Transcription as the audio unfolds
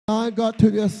God, to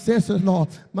their senses, Lord.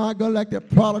 My God, like the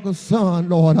prodigal son,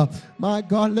 Lord. My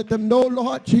God, let them know,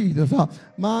 Lord Jesus.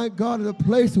 My God, the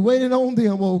place waiting on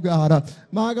them, oh God.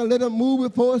 My God, let them move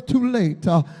before it's too late.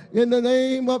 In the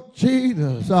name of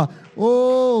Jesus.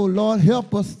 Oh, Lord,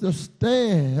 help us to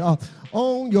stand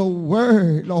on your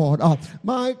word, Lord.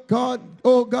 My God,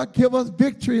 oh God, give us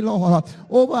victory, Lord,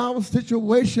 over our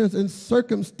situations and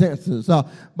circumstances.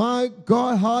 My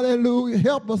God, hallelujah,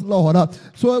 help us, Lord,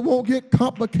 so it won't get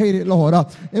complicated, Lord,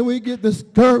 and we get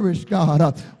discouraged,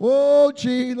 God. Oh,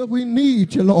 Jesus, we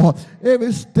need you, Lord,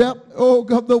 every step, oh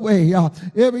God, of the way,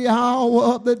 every hour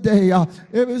of the day,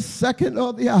 every second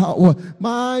of the hour.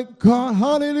 My God,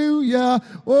 hallelujah.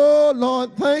 Oh,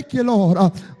 Lord, thank you, Lord.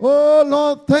 Oh,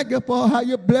 Lord, thank you for how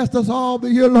you blessed us all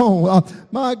the year long.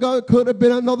 My God, it could have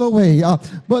been another way.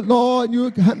 But, Lord, you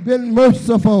have been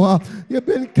merciful. You've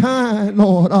been kind,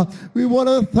 Lord. We want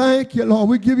to thank you, Lord.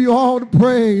 We give you all the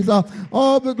praise,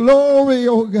 all the glory,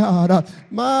 oh God.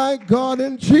 My God,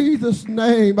 in Jesus'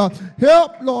 name,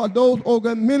 help, Lord, those, oh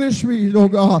God, ministries, oh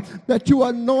God, that you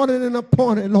anointed and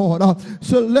appointed, Lord,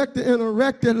 selected and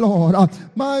erected, Lord.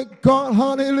 My God,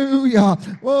 hallelujah.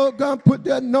 Oh God, put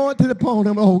the anointing upon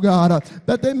them, oh God,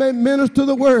 that they may minister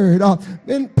the word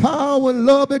in power and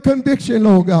love and conviction,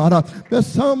 oh God, that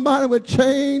somebody would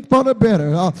change for the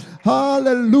better.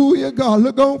 Hallelujah, God.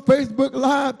 Look on Facebook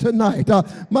Live tonight.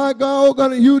 My God, oh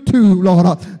God, on YouTube,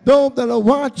 Lord. Those that are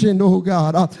watching, oh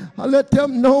God, let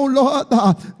them know, Lord,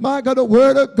 my God, the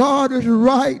word of God is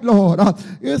right, Lord.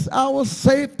 It's our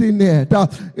safety net.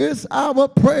 It's our,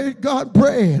 praise God,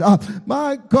 bread.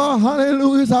 My God,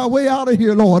 hallelujah, it's our way out of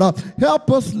here, Lord.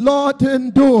 Help us, Lord, to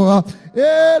endure.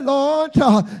 Yeah, Lord,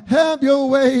 have your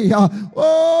way.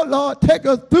 Oh, Lord, take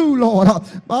us through, Lord,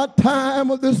 my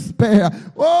time of despair.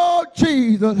 Oh,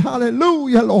 Jesus,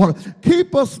 hallelujah, Lord.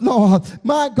 Keep us, Lord,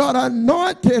 my God,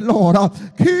 anointed, Lord.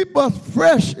 Keep us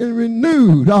fresh and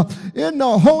renewed in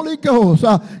the Holy Ghost.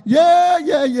 Yeah,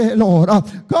 Lord.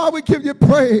 God, we give you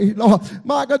praise, Lord.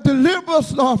 My God, deliver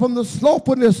us, Lord, from the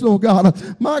slothfulness, Lord God.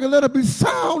 My God, let us be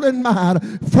sound in mind,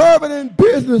 fervent in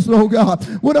business, Lord God,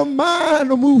 with a mind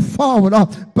to move forward.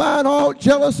 Bind all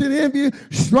jealousy and envy,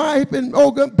 strife, and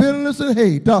bitterness and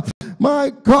hate.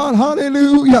 My God,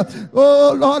 hallelujah.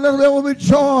 Oh, Lord, let them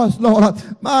rejoice, Lord.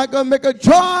 My God, make a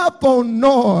joyful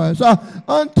noise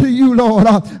unto you, Lord.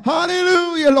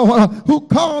 Hallelujah, Lord, who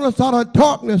called us out of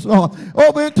darkness, Lord,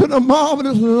 over into the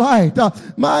marvelous light.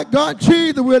 My God,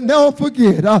 Jesus, we'll never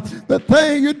forget the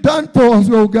thing you've done for us,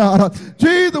 oh God.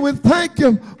 Jesus, we thank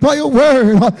you for your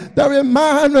word that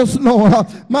reminds us, Lord.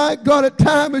 My God, the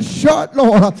time is short,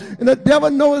 Lord, and the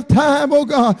devil knows time, oh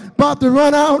God, about to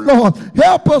run out, Lord.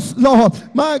 Help us, Lord,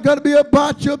 my God, to be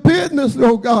about your business,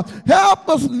 Lord God. Help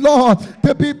us, Lord,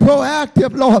 to be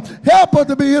proactive, Lord. Help us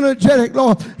to be energetic,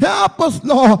 Lord. Help us,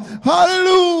 Lord.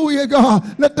 Hallelujah,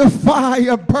 God. Let the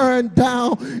fire burn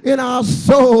down in our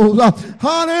souls.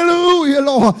 Hallelujah,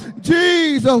 Lord.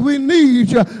 Jesus, we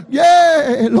need you.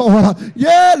 Yeah, Lord.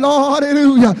 Yeah, Lord.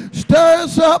 Hallelujah. Stir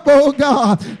us up, oh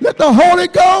God. Let the Holy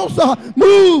Ghost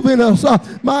move in us.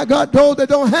 My God, those that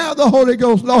don't have the Holy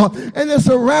Ghost, Lord, and they're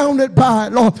surrounded by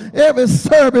it, Lord. Every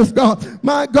service, God.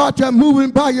 My God, you're moving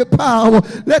by your power.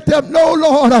 Let them know,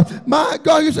 Lord. My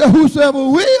God, you said, whosoever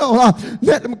will,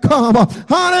 let them come.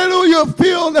 Hallelujah.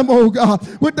 Fill them, oh God,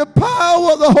 with the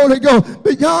power of the Holy Ghost.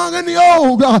 The young and the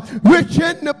old, God. Rich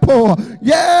and the poor.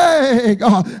 Yeah,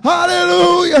 God.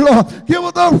 Hallelujah, Lord. Give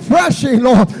us the refreshing,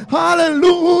 Lord.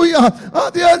 Hallelujah.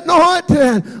 Of the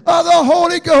anointing of the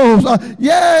Holy Ghost.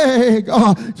 Yeah,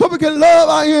 God. So we can love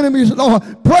our enemies, Lord.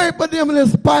 Pray for them in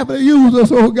spite of the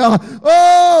users, oh God.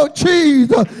 Oh,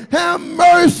 Jesus. Have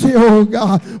mercy, oh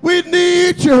God. We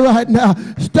need you right now.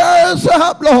 Stir us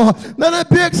up, Lord. Let us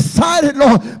be excited,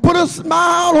 Lord. Put a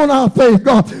smile on our face,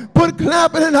 God. Put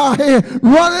clapping in our head,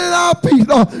 running in our feet,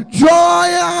 Lord. Joy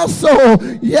in our soul.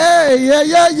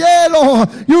 Yeah, Lord.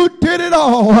 You did it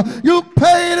all. You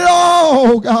paid it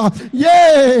all, God.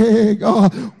 Yeah,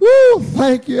 God. Woo,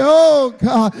 thank you, oh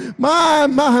God. My.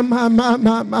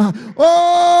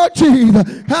 Oh,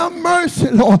 Jesus. Have mercy,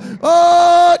 Lord.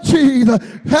 Oh, Jesus.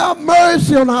 Have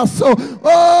mercy on our soul.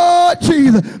 Oh,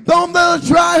 Jesus. Don't let us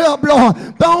dry up,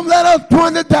 Lord. Don't let us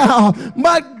turn it down.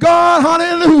 My God,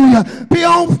 hallelujah. Be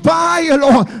on fire,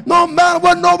 Lord. No matter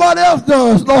what nobody else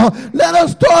does, Lord. Let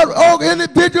us start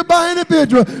individual by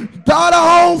individual. Start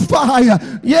our own fire.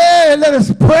 Yeah, let us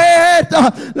spread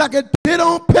like it did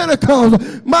on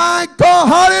Pentecost. My God,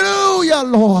 hallelujah,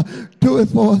 Lord. Do it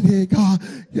for us, yeah, God.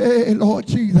 Yeah, Lord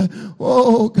Jesus.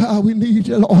 Oh, God, we need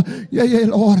you, Lord. Yeah,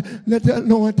 Lord. Let the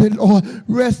anointing, Lord,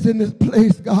 rest in this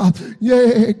place, God.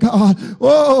 Yeah, God.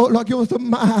 Oh, Lord, give us a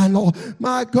mind, Lord.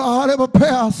 My God,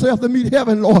 prepare ourselves to meet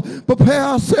heaven, Lord. Prepare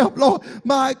ourselves, Lord.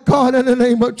 My God, in the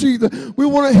name of Jesus. We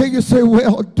want to hear you say,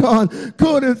 well done,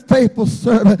 good and faithful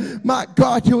servant. My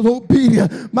God, you was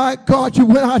obedient. My God, you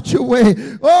went out your way.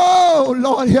 Oh,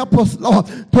 Lord, help us, Lord.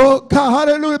 To God,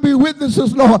 hallelujah, be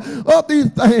witnesses, Lord, of these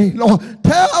things, Lord.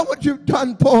 Tell what you've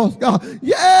done for us, God.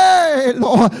 Yeah,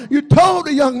 Lord. You told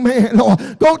the young man, Lord,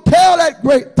 go tell that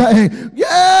great thing.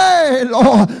 Yeah,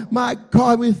 Lord. My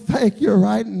God, we thank you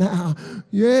right now.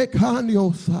 Yeah,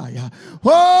 Kandiosaya.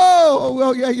 Oh,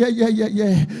 well, yeah.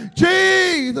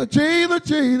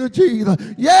 Jesus.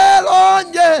 Yeah,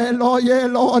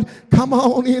 Lord. Come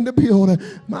on in the building.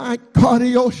 My God,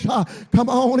 come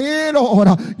on in, Lord.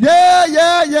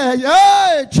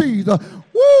 Yeah, Jesus.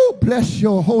 Woo, bless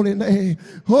your holy name.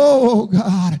 Oh,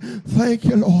 God. Thank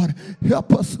you, Lord.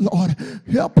 Help us, Lord.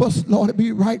 Help us, Lord, to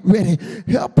be right ready.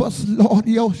 Help us, Lord.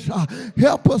 Yosha.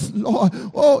 Help us, Lord.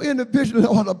 Oh, individually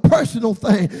or a personal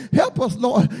thing. Help us,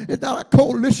 Lord. It's not a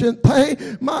coalition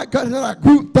thing. My God, it's not a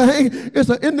group thing. It's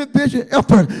an individual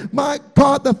effort. My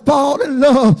God, to fall in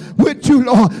love with you,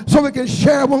 Lord, so we can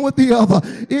share one with the other.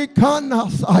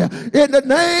 In the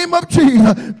name of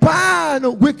Jesus, bind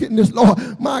the wickedness, Lord.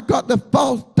 My God, the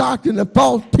false doctrine, the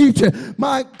false teaching.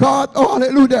 My God, oh,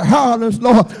 hallelujah, the harlots,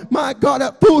 Lord. My God,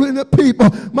 that fooling the people.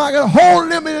 My God, holding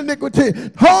them in iniquity,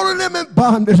 holding them in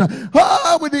bondage.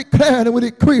 Oh, we declare and we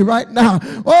decree right now.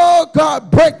 Oh,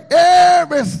 God, break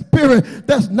every spirit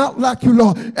that's not like you,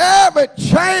 Lord. Every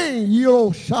chain,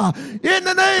 you shall. In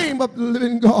the name of the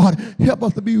living God, help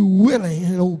us to be willing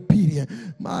and obedient.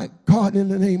 My God, in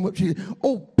the name of Jesus,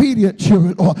 obedient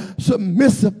children, Lord,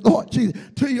 submissive, Lord Jesus,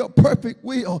 to your perfect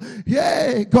will.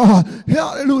 Yeah, God,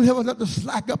 hallelujah, help us not to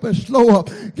slack up and slow up,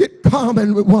 get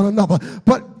common with one another,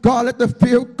 but God, let the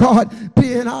fear of God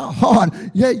be in our heart.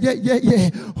 Yeah.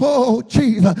 Oh,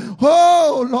 Jesus.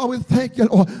 Oh, Lord, we thank you,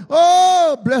 Lord.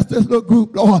 Oh, bless this little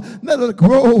group, Lord. Let us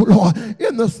grow, Lord,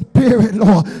 in the spirit,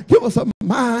 Lord. Give us a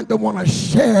mind to want to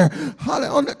share.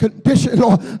 Hallelujah, on the condition,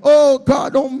 Lord. Oh,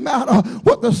 God, don't matter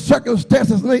what the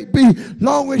circumstances may be,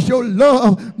 long as your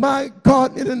love, my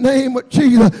God, in the name of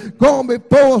Jesus, going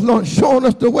before us, Lord, showing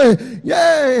us the way.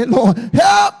 Yay, Lord.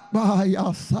 Help.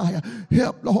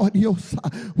 Help, Lord.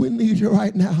 We need you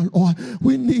right now, Lord.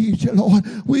 We need you, Lord.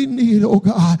 We need, oh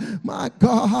God, my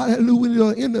God, hallelujah, we need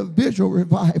an individual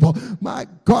revival. My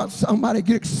God, somebody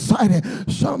get excited.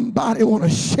 Somebody want to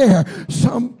share.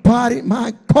 Somebody,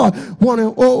 my God, want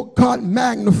to, oh God,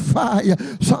 magnify you.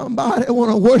 Somebody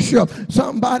want to worship.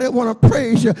 Somebody want to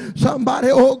praise you. Somebody,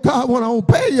 oh God, want to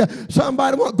obey you.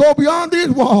 Somebody want to go beyond these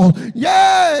walls.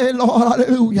 Yay, Lord,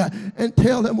 hallelujah. And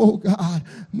tell them, oh God,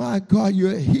 my God,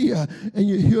 you're here and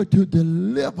you're here to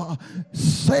deliver,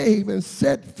 save, and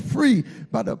set free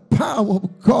by the power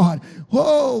of God.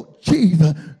 Oh,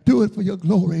 Jesus, do it for your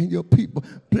glory and your people.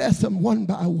 Bless them one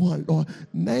by one, Lord,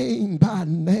 name by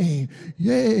name.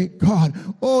 Yeah, God.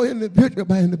 Oh, individual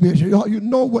by individual. Lord, you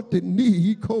know what they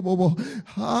need.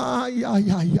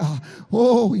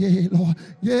 Oh, yeah, Lord.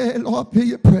 Yeah, Lord, feel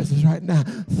your presence right now.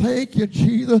 Thank you,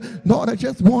 Jesus. Lord, I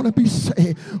just want to be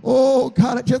saved. Oh,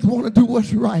 God, I just want to do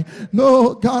what's right.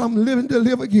 No, God, I'm living to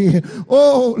live again.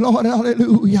 Oh, Lord,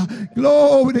 hallelujah.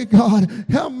 Glory to God.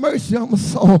 Have mercy on my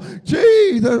soul.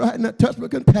 Jesus, right now, touch my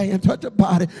companion, touch her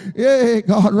body. Yeah,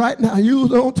 God, right now,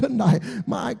 use it on tonight.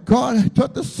 My God,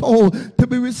 touch the soul to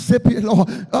be recipient, Lord,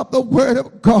 of the word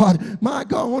of God. My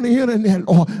God, on the internet,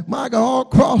 Lord. My God, all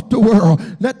across the world.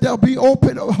 Let there be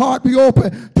open, heart be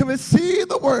open to receive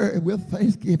the word with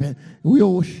thanksgiving.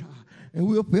 We'll shout and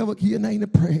we'll forever give your name the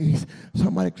praise.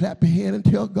 Somebody clap your hand and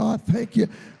tell God, thank you.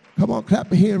 Come on,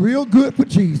 clap your hand real good for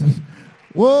Jesus.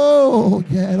 Whoa,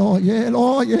 yeah, Lord, yeah,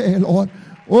 Lord, yeah, Lord.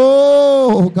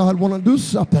 Oh, God want to do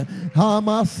something. God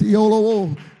want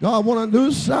to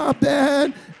do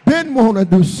something. Been want to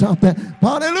do something.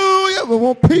 Hallelujah. We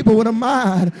want people with a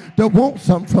mind that want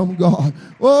something from God.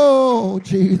 Oh,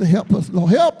 Jesus, help us,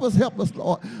 Lord. Help us,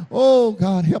 Lord. Oh,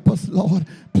 God, help us, Lord.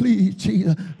 Please,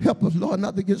 Jesus, help us, Lord,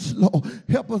 not to get slow.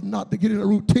 Help us not to get in a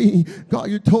routine. God,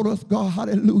 you told us, God,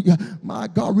 hallelujah, my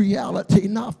God, reality,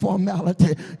 not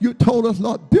formality. You told us,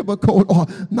 Lord, biblical, Lord,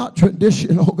 not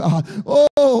traditional, God.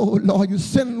 Oh, Lord, you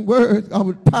send words, God,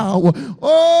 with power.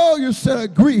 Oh, you said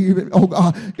agreement, oh,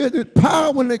 God. It is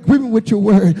power and agreement with your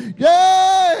word.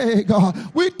 Yay, God.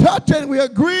 We touch and we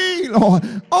agree, Lord,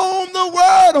 on the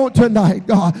word on tonight,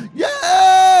 God.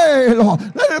 Yay. Hey, Lord,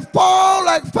 let it fall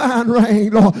like fine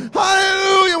rain, Lord.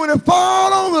 Hallelujah. When it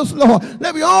fall on us, Lord,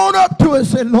 let me own up to it and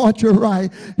say, Lord, you're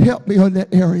right. Help me in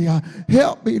that area.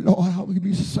 Help me, Lord, how we can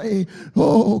be saved.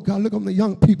 Oh, God, look on the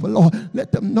young people, Lord.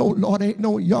 Let them know, Lord, ain't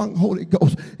no young Holy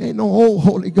Ghost. Ain't no old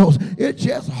Holy Ghost. It's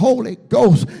just Holy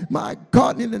Ghost. My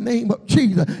God, in the name of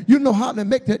Jesus, you know how to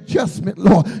make the adjustment,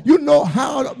 Lord. You know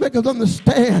how to make us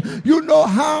understand. You know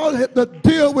how to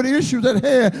deal with the issues at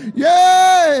hand.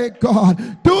 Yay,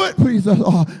 God. Do it, please,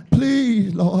 Lord.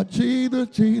 Please, Lord. Jesus,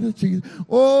 Jesus, Jesus.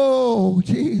 Oh,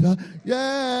 Jesus.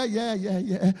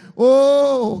 Yeah.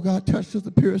 Oh, God, touch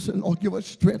Sister Pearson, Lord. Give us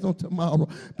strength on tomorrow.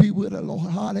 Be with her, Lord.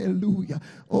 Hallelujah.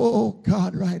 Oh,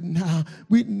 God, right now,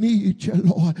 we need you,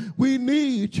 Lord. We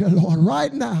need you, Lord,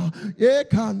 right now. Yeah,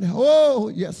 come now. Oh,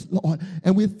 yes, Lord.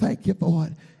 And we thank you for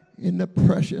it. In the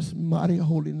precious, mighty,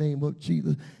 holy name of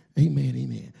Jesus. Amen,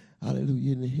 amen.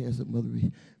 Hallelujah. In the hands of Mother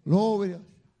Reed. Glory to God.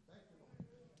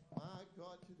 My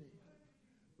God, today.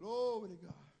 Glory to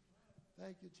God.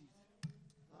 Thank you, Jesus.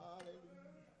 Hallelujah.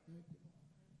 Thank you,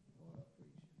 Lord. Lord, I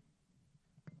praise you.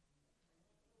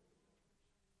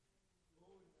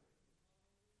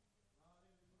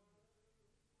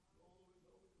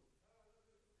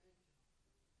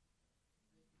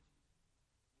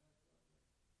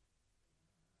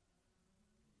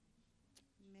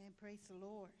 Amen. Praise the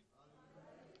Lord.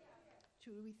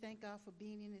 Truly, we thank God for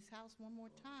being in his house one more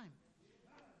time.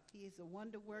 He is a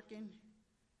wonder-working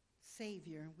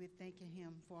Savior, and we're thanking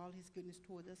him for all his goodness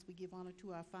toward us. We give honor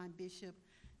to our fine bishop,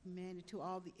 amen, and to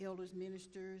all the elders,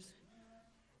 ministers,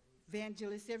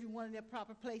 evangelists, everyone in their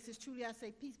proper places. Truly, I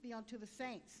say, peace be unto the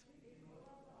saints.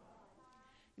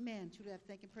 Amen. Truly, I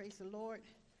thank and praise the Lord.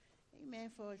 Amen,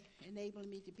 for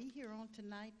enabling me to be here on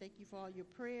tonight. Thank you for all your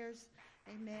prayers.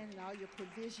 Amen, and all your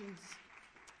provisions.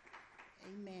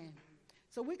 Amen.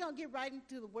 So we're going to get right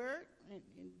into the word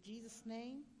in Jesus'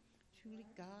 name. Truly,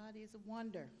 God is a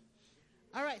wonder.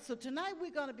 All right, so tonight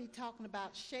we're going to be talking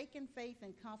about shaken faith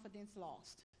and confidence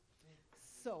lost.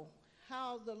 So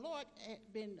how the Lord had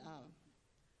been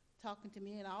talking to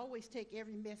me, and I always take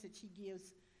every message he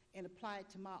gives and apply it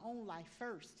to my own life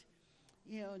first,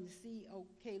 you know, and see,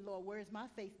 okay, Lord, where is my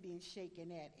faith being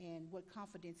shaken at, and what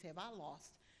confidence have I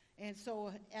lost? And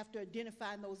so after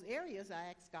identifying those areas, I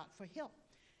asked God for help.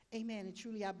 Amen. And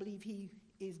truly, I believe he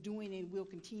is doing and will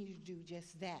continue to do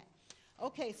just that.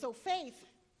 Okay, so faith,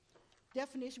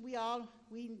 definition, we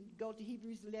go to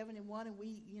Hebrews 11:1, and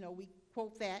we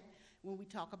quote that when we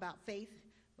talk about faith,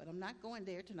 but I'm not going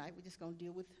there tonight. We're just going to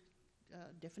deal with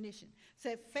definition.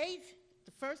 So faith,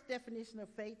 the first definition of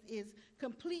faith is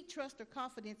complete trust or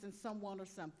confidence in someone or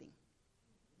something.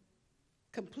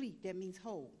 Complete, that means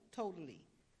whole, totally,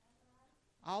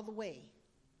 all the way,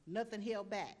 nothing held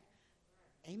back.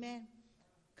 Amen.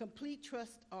 Complete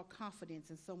trust or confidence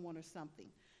in someone or something.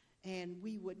 And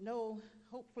we would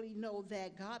hopefully know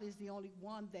that God is the only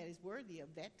one that is worthy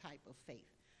of that type of faith.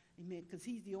 Amen. Because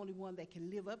he's the only one that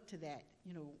can live up to that,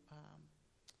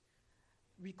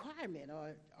 requirement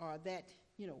or that,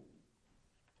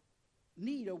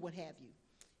 need or what have you.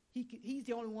 He's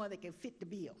the only one that can fit the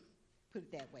bill, put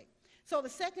it that way. So the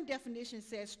second definition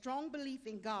says strong belief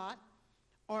in God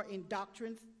or in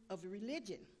doctrines of the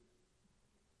religion.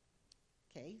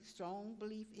 Okay, strong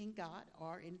belief in God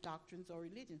or in doctrines or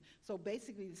religion. So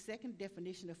basically the second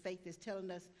definition of faith is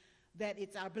telling us that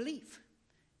it's our belief.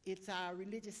 It's our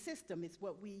religious system. It's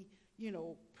what we,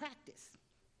 practice,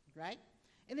 right?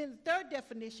 And then the third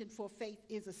definition for faith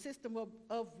is a system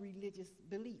of religious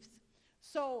beliefs.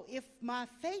 So if my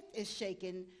faith is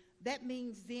shaken, that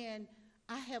means then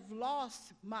I have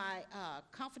lost my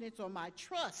confidence or my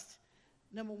trust,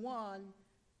 number one,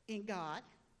 in God.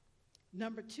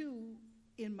 Number two,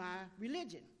 in my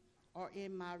religion or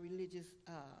in my religious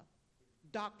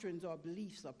doctrines or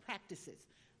beliefs or practices.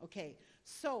 Okay,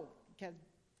 so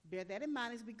bear that in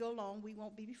mind as we go along. We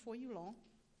won't be before you long.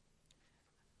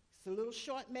 It's a little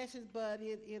short message, but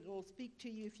it will speak to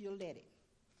you if you'll let it.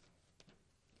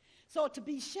 So to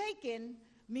be shaken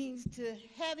means to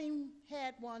having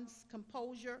had one's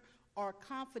composure or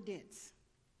confidence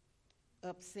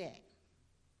upset.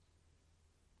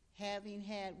 Having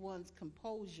had one's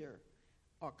composure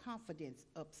or confidence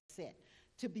upset.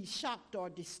 To be shocked or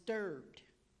disturbed.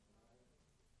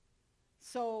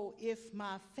 So if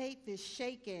my faith is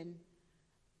shaken,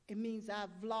 it means I've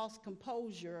lost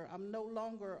composure. I'm no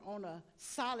longer on a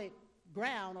solid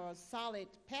ground or a solid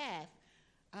path.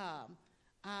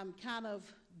 I'm kind of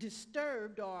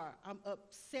disturbed, or I'm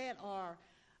upset, or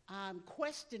I'm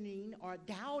questioning or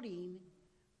doubting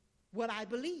what I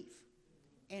believe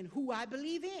and who I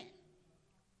believe in,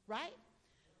 right?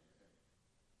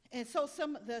 And so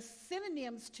some of the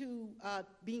synonyms to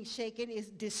being shaken is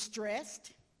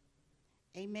distressed,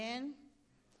 amen,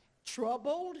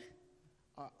 troubled,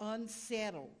 or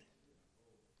unsettled.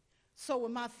 So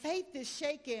when my faith is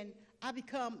shaken, I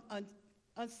become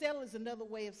unsettled is another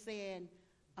way of saying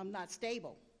I'm not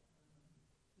stable,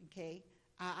 okay?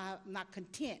 I'm not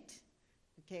content,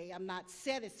 okay? I'm not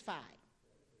satisfied,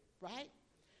 right?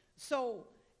 So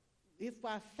if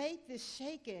my faith is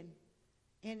shaken,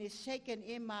 and it's shaken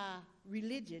in my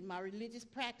religion, my religious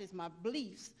practice, my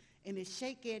beliefs, and it's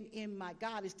shaken in my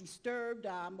God, is disturbed,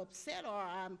 I'm upset, or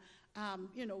I'm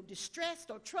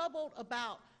distressed or troubled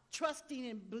about trusting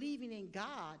and believing in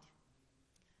God,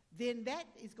 then that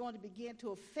is going to begin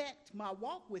to affect my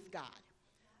walk with God.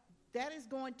 That is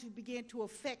going to begin to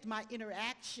affect my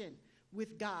interaction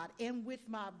with God and with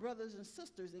my brothers and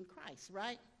sisters in Christ,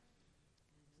 right?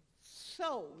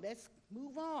 So let's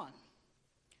move on.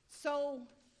 So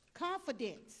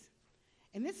confidence.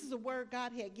 And this is a word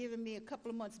God had given me a couple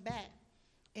of months back,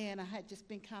 and I had just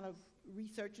been kind of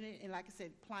researching it and, like I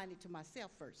said, applying it to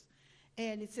myself first.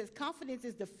 And it says confidence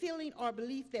is the feeling or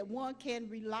belief that one can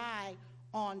rely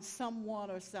on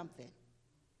someone or something.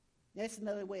 That's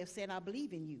another way of saying I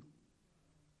believe in you.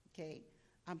 Okay?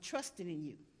 I'm trusting in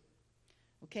you.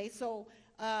 Okay, so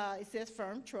it says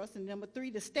firm trust. And number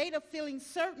 3, the state of feeling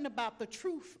certain about the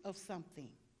truth of something.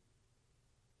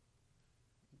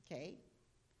 Okay?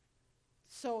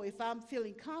 So if I'm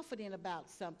feeling confident about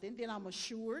something, then I'm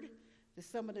assured that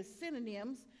some of the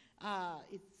synonyms, I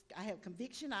have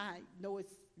conviction, I know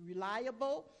it's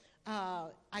reliable,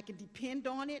 I can depend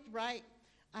on it, right?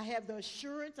 I have the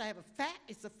assurance, I have a fact,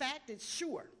 it's a fact, it's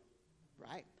sure,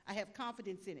 right? I have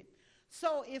confidence in it.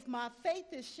 So if my faith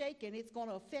is shaken, it's going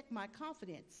to affect my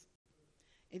confidence.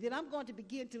 And then I'm going to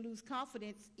begin to lose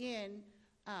confidence in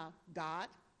God,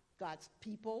 God's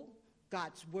people,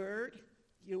 God's word,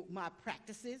 my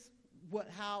practices, what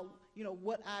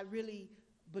I really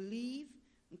believe,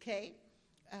 okay?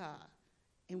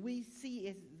 And we see,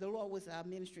 as the Lord was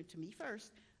ministering to me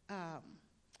first,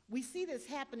 we see this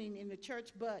happening in the church,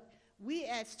 but we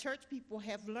as church people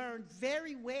have learned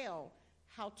very well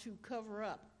how to cover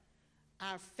up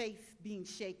our faith being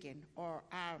shaken or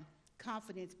our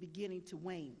confidence beginning to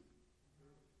wane,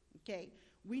 okay?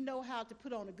 We know how to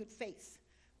put on a good face.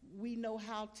 We know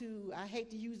how to, I hate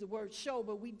to use the word show,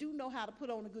 but we do know how to put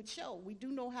on a good show. We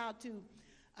do know how to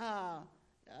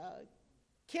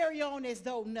carry on as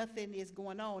though nothing is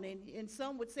going on. And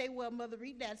some would say, well, Mother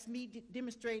Reed, that's me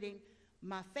demonstrating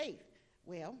my faith.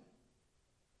 Well,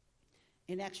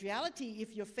 in actuality,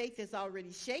 if your faith is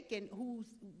already shaken,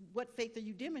 what faith are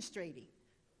you demonstrating?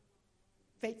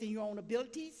 Faith in your own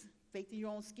abilities, faith in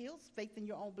your own skills, faith in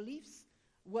your own beliefs?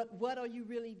 What are you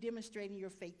really demonstrating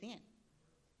your faith in?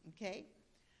 Okay?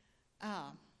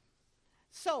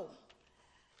 So,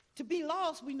 to be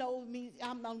lost, we know means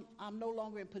I'm no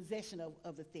longer in possession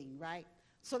of the thing, right?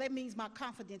 So that means my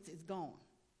confidence is gone.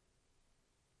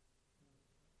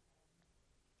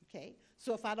 Okay?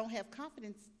 So if I don't have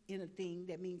confidence in a thing,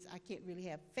 that means I can't really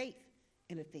have faith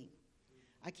in a thing.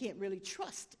 I can't really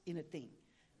trust in a thing.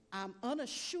 I'm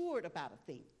unassured about a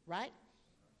thing, right?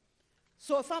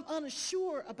 So if I'm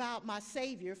unassured about my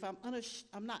Savior, if I'm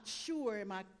not sure and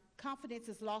my confidence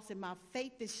is lost and my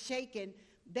faith is shaken,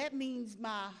 that means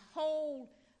my whole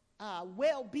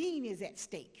well-being is at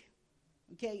stake,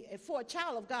 okay, for a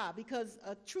child of God, because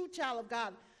a true child of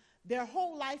God, their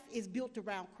whole life is built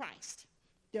around Christ.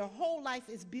 Their whole life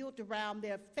is built around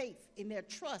their faith and their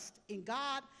trust in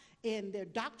God and their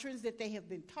doctrines that they have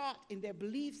been taught and their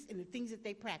beliefs and the things that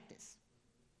they practice.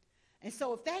 And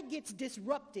so if that gets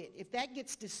disrupted, if that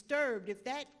gets disturbed, if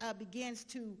that begins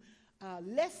to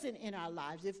lessen in our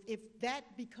lives, if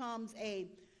that becomes a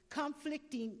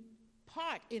conflicting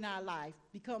part in our life,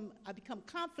 I become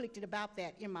conflicted about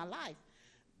that in my life,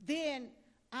 then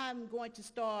I'm going to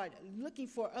start looking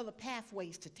for other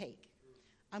pathways to take.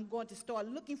 I'm going to start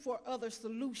looking for other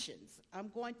solutions. I'm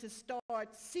going to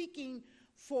start seeking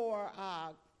for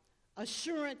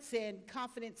assurance and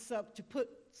confidence to put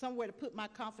somewhere to put my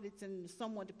confidence and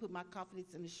someone to put my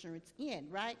confidence and assurance in,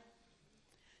 right?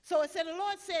 So it said, the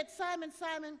Lord said, Simon,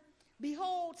 Simon,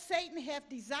 behold, Satan hath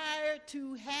desired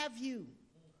to have you.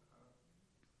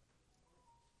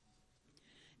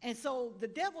 And so the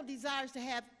devil desires to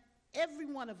have every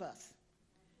one of us.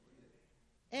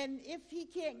 And if he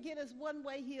can't get us one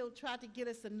way, he'll try to get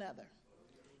us another.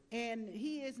 And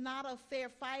he is not a fair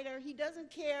fighter. He doesn't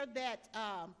care that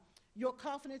your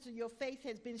confidence or your faith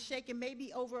has been shaken,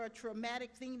 maybe over a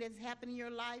traumatic thing that's happened in your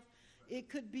life. It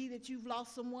could be that you've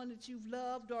lost someone that you've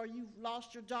loved, or you've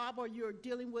lost your job, or you're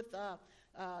dealing with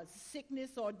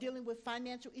sickness, or dealing with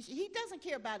financial issues. He doesn't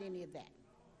care about any of that.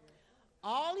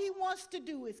 All he wants to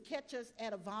do is catch us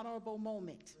at a vulnerable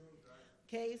moment.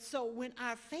 Okay, so when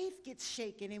our faith gets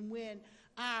shaken and when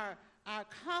our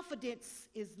confidence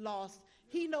is lost,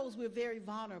 he knows we're very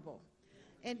vulnerable.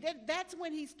 And that's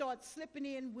when he starts slipping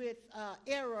in with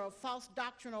error, or false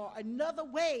doctrine, or another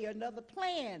way, another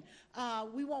plan.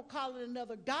 We won't call it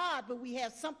another God, but we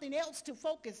have something else to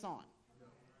focus on.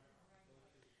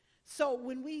 So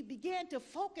when we begin to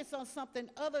focus on something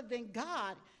other than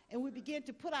God, and we begin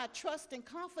to put our trust and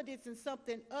confidence in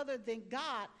something other than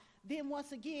God, then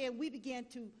once again we begin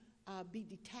to be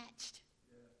detached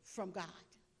from God.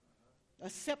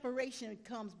 A separation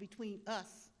comes between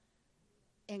us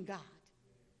and God.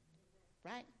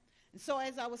 Right? And so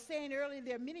as I was saying earlier,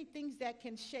 there are many things that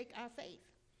can shake our faith.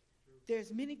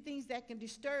 There's many things that can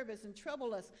disturb us and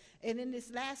trouble us. And in this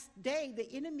last day, the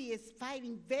enemy is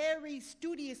fighting very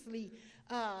studiously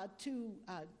to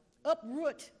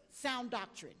uproot sound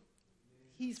doctrine.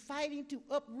 He's fighting to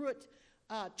uproot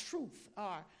truth,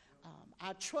 or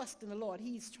our trust in the Lord.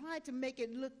 He's trying to make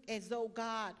it look as though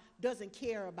God doesn't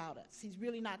care about us. He's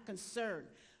really not concerned.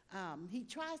 He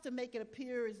tries to make it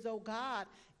appear as though God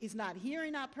is not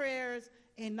hearing our prayers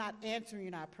and not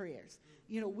answering our prayers.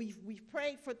 You know, we've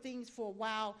prayed for things for a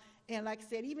while, and like I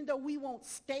said, even though we won't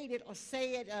state it or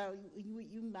say it,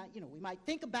 we might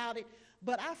think about it,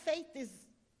 but our faith is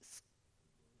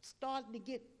starting to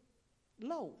get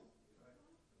low.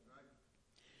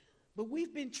 But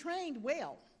we've been trained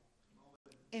well,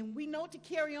 and we know to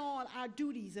carry on our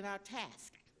duties and our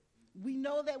tasks. We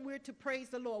know that we're to praise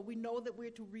the Lord. We know that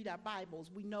we're to read our Bibles.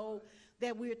 We know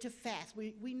that we're to fast.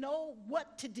 We know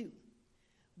what to do.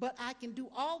 But I can do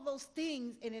all those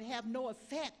things and it have no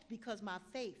effect because my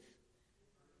faith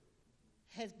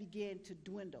has begun to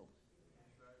dwindle.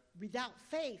 Without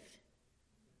faith,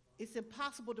 it's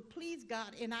impossible to please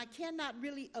God, and I cannot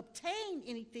really obtain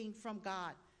anything from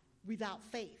God without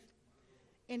faith.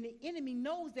 And the enemy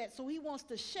knows that, so he wants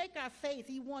to shake our faith.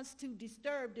 He wants to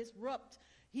disturb, disrupt.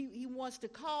 He wants to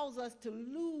cause us to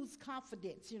lose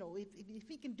confidence. You know, if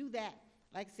he can do that,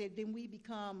 like I said, then we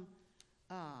become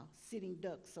sitting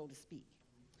ducks, so to speak.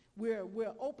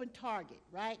 We're open target,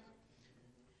 right?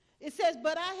 It says,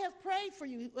 but I have prayed for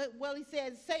you. Well, he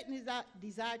says, Satan is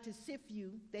desired to sift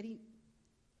you, that he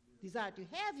desired to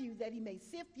have you, that he may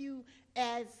sift you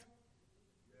as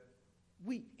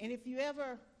wheat. And if you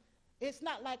ever, it's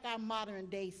not like our modern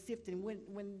day sifting.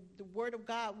 When the word of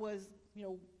God was,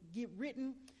 get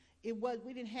written,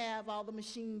 we didn't have all the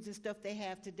machines and stuff they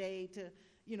have today to,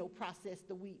 process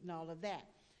the wheat and all of that.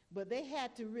 But they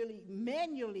had to really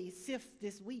manually sift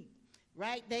this wheat,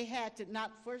 right? They had to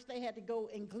they had to go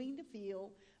and glean the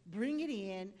field, bring it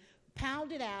in,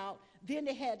 pound it out. Then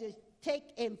they had to take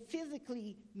and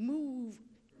physically move,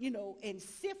 and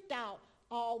sift out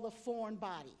all the foreign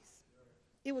bodies.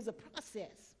 It was a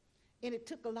process, and it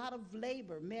took a lot of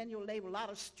labor, manual labor, a lot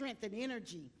of strength and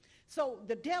energy. So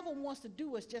the devil wants to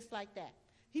do us just like that.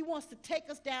 He wants to take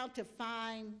us down to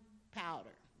fine powder.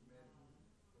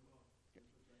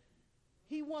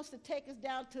 He wants to take us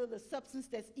down to the substance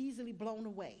that's easily blown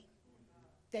away,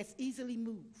 that's easily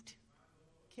moved.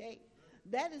 Okay?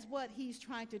 That is what he's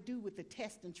trying to do with the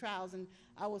tests and trials. And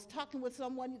I was talking with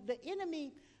someone, the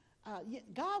enemy,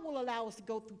 God will allow us to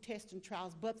go through tests and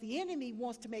trials, but the enemy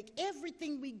wants to make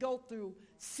everything we go through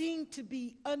seem to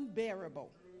be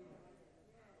unbearable.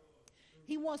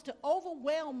 He wants to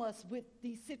overwhelm us with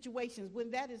these situations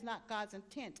when that is not God's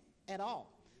intent at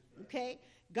all. Okay?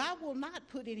 God will not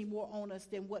put any more on us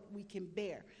than what we can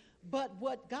bear. But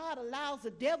what God allows,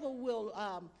 the devil will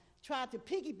try to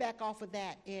piggyback off of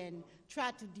that and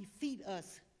try to defeat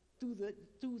us through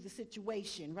the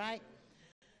situation, right?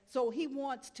 So he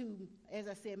wants to, as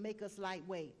I said, make us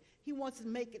lightweight. He wants to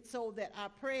make it so that our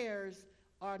prayers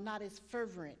are not as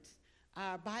fervent.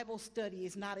 Our Bible study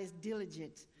is not as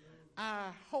diligent.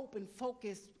 Our hope and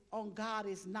focus on God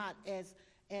is not as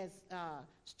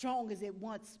strong as it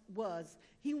once was.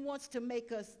 He wants to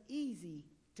make us easy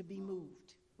to be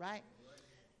moved, right?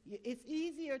 It's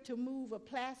easier to move a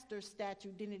plaster statue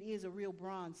than it is a real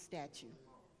bronze statue,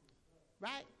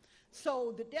 right?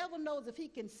 So the devil knows if he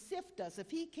can sift us, if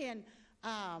he can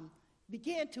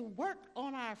begin to work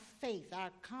on our faith, our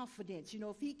confidence,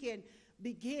 if he can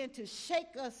begin to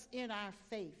shake us in our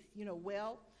faith,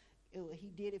 he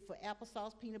did it for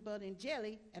applesauce, peanut butter, and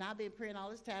jelly, and I've been praying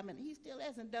all this time, and he still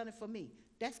hasn't done it for me.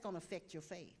 That's going to affect your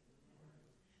faith.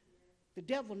 The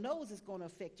devil knows it's going to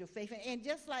affect your faith. And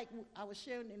just like I was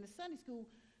sharing in the Sunday school,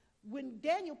 when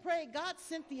Daniel prayed, God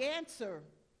sent the answer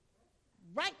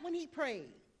right when he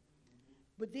prayed.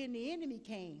 But then the enemy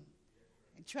came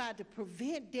and tried to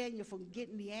prevent Daniel from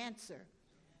getting the answer,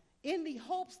 in the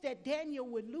hopes that Daniel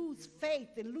would lose faith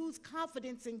and lose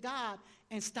confidence in God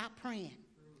and stop praying.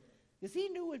 Because he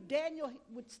knew if Daniel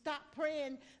would stop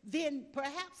praying, then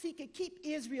perhaps he could keep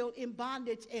Israel in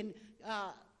bondage and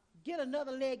get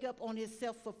another leg up on his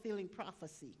self-fulfilling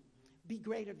prophecy. Be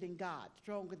greater than God,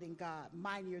 stronger than God,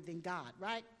 mightier than God,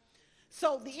 right?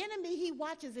 So the enemy, he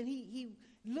watches and he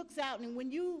looks out, and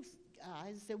when you,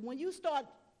 when you start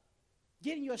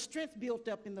getting your strength built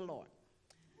up in the Lord,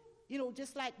 you know,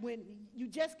 just like when you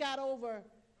just got over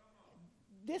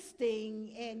this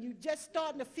thing and you just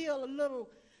starting to feel a little,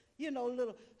 you know,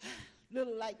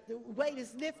 little like the weight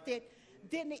is lifted,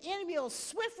 then the enemy will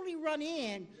swiftly run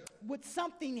in with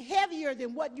something heavier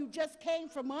than what you just came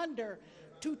from under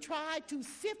to try to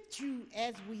sift you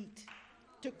as wheat,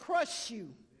 to crush you,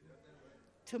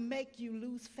 to make you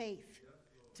lose faith,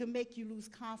 to make you lose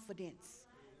confidence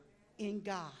in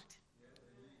God.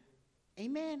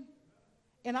 Amen.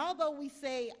 And although we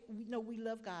say, you know, we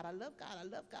love God, I love God, I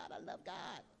love God, I love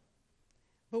God.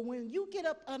 But when you get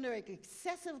up under an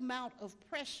excessive amount of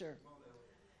pressure,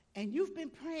 and you've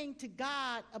been praying to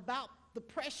God about the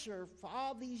pressure for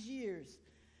all these years,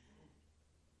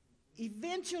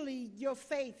 eventually your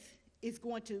faith is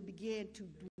going to begin to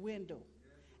dwindle.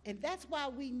 And that's why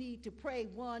we need to pray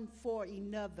one for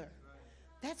another.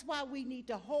 That's why we need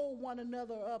to hold one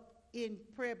another up in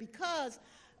prayer, because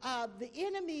the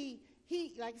enemy,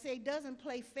 he, like I say, doesn't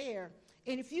play fair.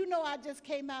 And if you know I just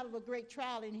came out of a great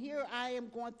trial and here I am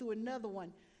going through another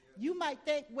one, you might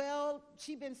think, well,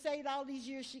 she's been saved all these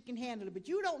years, she can handle it. But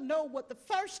you don't know what the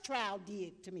first trial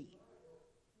did to me.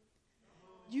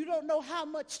 You don't know how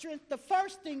much strength the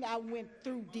first thing I went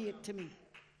through did to me.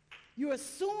 You're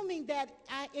assuming that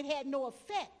it had no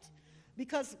effect.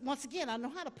 Because, once again, I know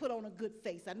how to put on a good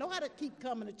face. I know how to keep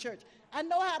coming to church. I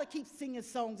know how to keep singing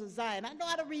songs of Zion. I know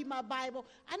how to read my Bible.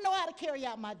 I know how to carry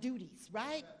out my duties,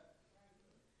 right?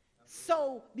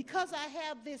 So, because I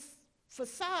have this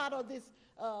facade or this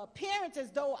appearance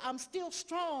as though I'm still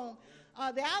strong,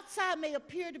 the outside may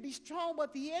appear to be strong,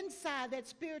 but the inside, that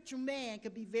spiritual man,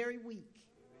 could be very weak.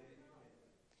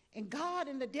 And God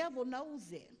and the devil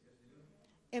knows it.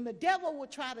 And the devil will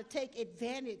try to take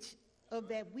advantage of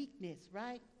that weakness,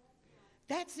 right?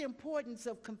 That's the importance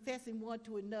of confessing one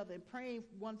to another and praying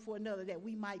one for another that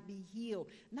we might be healed.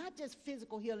 Not just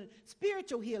physical healing,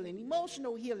 spiritual healing,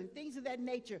 emotional healing, things of that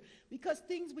nature. Because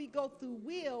things we go through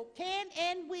can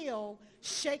and will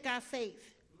shake our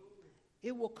faith.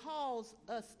 It will cause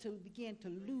us to begin to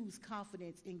lose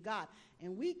confidence in God.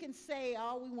 And we can say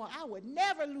all we want. I would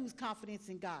never lose confidence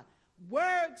in God.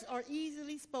 Words are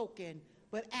easily spoken,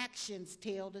 but actions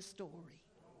tell the story.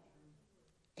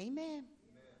 Amen.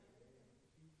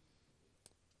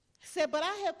 Said, but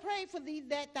I have prayed for thee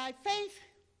that thy faith.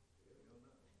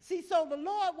 See, so the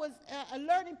Lord was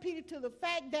alerting Peter to the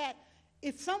fact that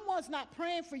if someone's not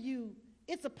praying for you,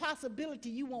 it's a possibility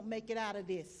you won't make it out of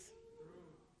this.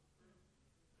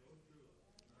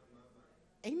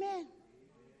 Amen.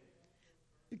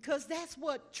 Because that's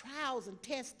what trials and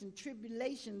tests and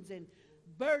tribulations and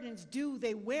burdens do.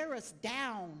 They wear us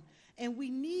down. And we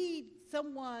need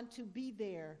someone to be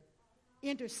there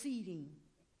interceding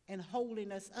and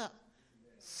holding us up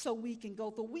so we can go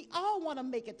through. We all want to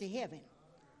make it to heaven,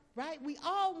 right? We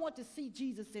all want to see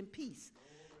Jesus in peace.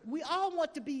 We all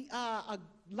want to be a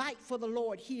light for the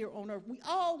Lord here on earth. We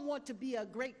all want to be a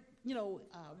great,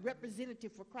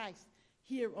 representative for Christ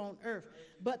here on earth.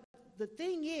 But the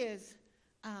thing is,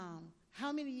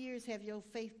 how many years have your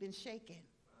faith been shaken?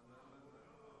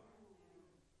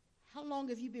 How long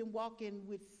have you been walking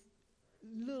with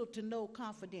little to no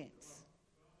confidence?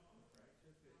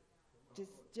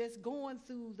 Just going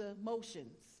through the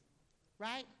motions,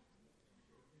 right?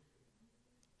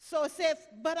 So it says,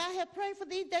 but I have prayed for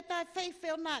thee that thy faith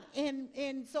fail not.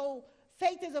 And so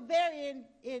faith is a very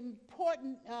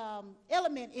important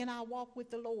element in our walk with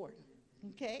the Lord,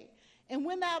 okay? And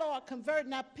when thou art converted,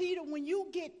 now Peter, when you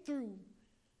get through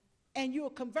and you're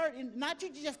converted, not you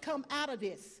just come out of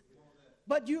this,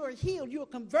 but you are healed, you are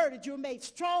converted, you're made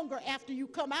stronger after you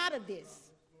come out of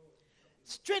this.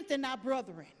 Strengthen our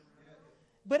brethren.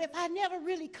 But if I never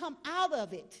really come out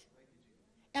of it,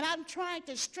 and I'm trying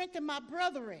to strengthen my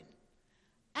brethren,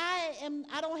 I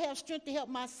don't have strength to help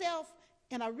myself,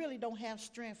 and I really don't have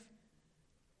strength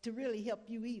to really help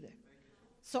you either.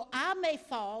 So I may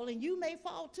fall, and you may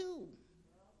fall too.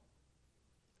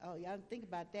 Oh, y'all think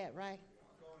about that, right?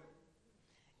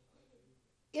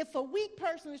 If a weak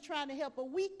person is trying to help a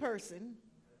weak person,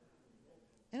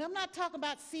 and I'm not talking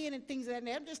about sin and things like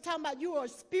that, I'm just talking about you are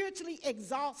spiritually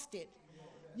exhausted.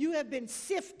 You have been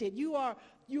sifted. You are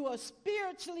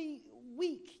spiritually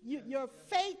weak. Your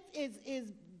faith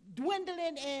is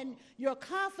dwindling, and your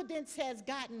confidence has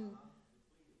gotten,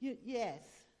 yes.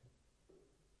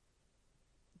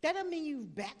 That doesn't mean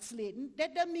you've backslidden.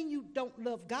 That doesn't mean you don't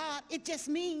love God. It just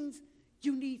means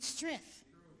you need strength.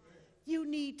 You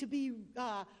need to be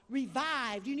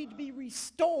revived. You need to be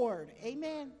restored.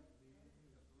 Amen.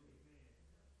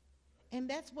 And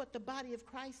that's what the body of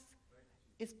Christ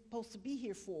is supposed to be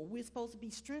here for. We're supposed to be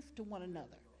strength to one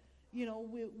another. You know,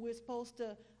 we're supposed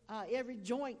to, every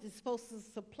joint is supposed to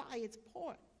supply its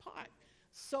part.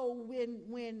 So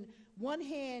when one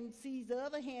hand sees the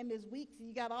other hand is weak, so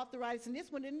you got arthritis in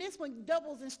this one, and this one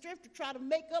doubles in strength to try to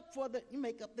make up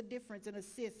the difference and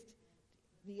assist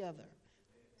the other.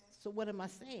 So what am I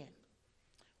saying?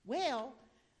 Well,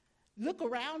 look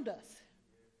around us.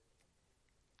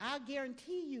 I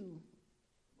guarantee you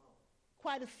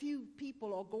quite a few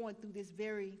people are going through this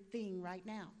very thing right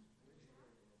now.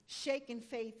 Shaken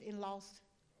faith and lost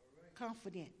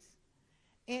confidence.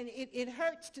 And it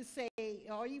hurts to say,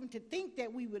 or even to think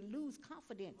that we would lose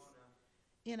confidence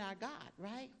in our God,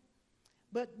 right?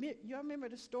 But you remember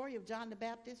the story of John the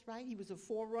Baptist, right? He was a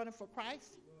forerunner for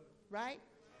Christ, right?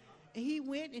 And he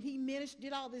went and he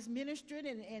did all this ministering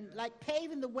and like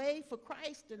paving the way for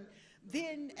Christ. And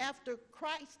then after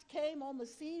Christ came on the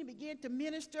scene and began to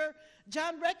minister,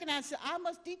 John recognized, I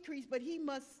must decrease, but he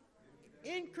must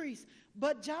increase.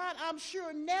 But John, I'm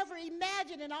sure, never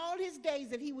imagined in all his days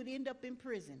that he would end up in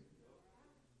prison.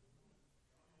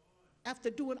 After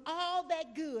doing all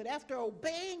that good, after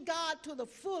obeying God to the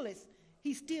fullest,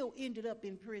 he still ended up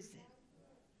in prison.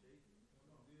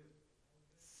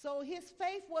 So his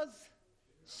faith was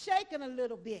shaken a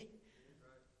little bit.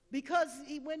 Because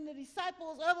when the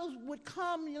disciples, others would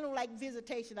come, you know, like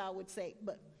visitation, I would say.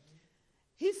 But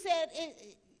he said,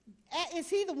 is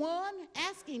he the one?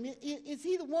 Ask him, is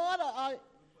he the one, or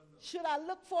should I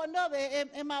look for another?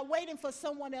 Am I waiting for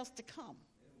someone else to come?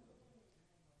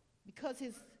 Because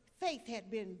his faith had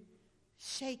been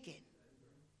shaken.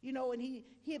 You know, and he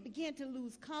had began to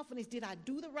lose confidence. Did I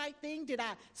do the right thing? Did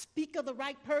I speak of the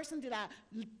right person? Did I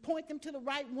point them to the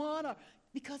right one? Or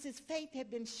because his faith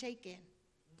had been shaken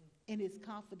and his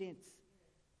confidence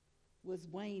was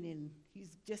waning.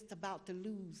 He's just about to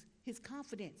lose his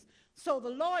confidence. So the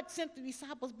Lord sent the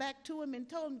disciples back to him and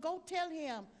told him, go tell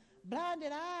him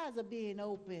blinded eyes are being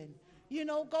opened. You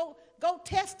know, go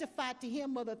testify to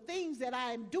him of the things that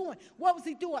I am doing. What was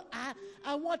he doing?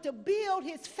 I want to build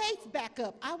his faith back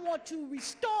up. I want to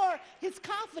restore his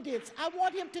confidence. I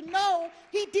want him to know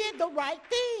he did the right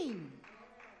thing.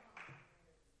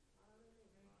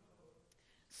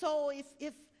 So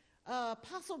if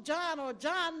Apostle John or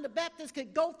John the Baptist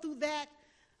could go through that,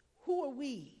 who are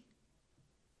we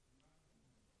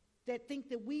that think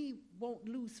that we won't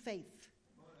lose faith?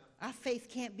 Our faith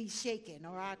can't be shaken,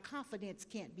 or our confidence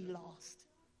can't be lost.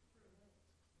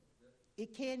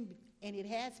 It can, and it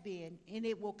has been, and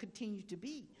it will continue to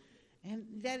be. And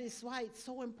that is why it's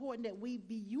so important that we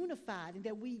be unified and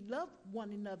that we love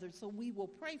one another, so we will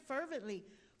pray fervently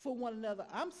for one another.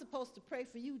 I'm supposed to pray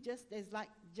for you just as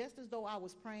though I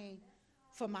was praying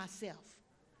for myself.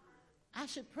 I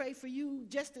should pray for you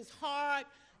just as hard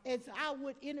as I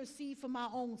would intercede for my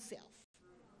own self.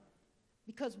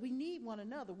 Because we need one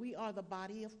another. We are the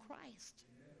body of Christ.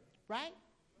 Right?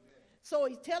 So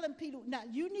he's telling Peter, now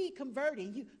you need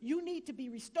converting. You need to be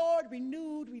restored,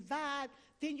 renewed, revived.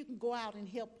 Then you can go out and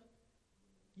help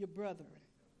your brethren.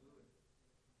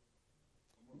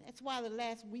 That's why the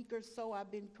last week or so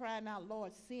I've been crying out,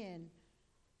 Lord, send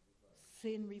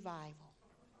revival.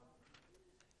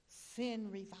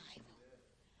 Send revival.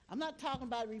 I'm not talking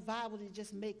about revival that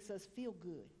just makes us feel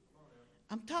good.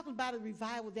 I'm talking about a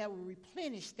revival that will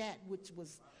replenish that which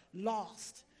was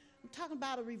lost. I'm talking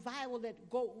about a revival that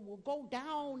will go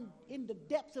down in the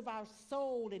depths of our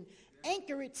soul and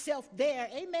anchor itself there.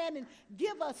 Amen. And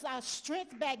give us our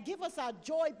strength back. Give us our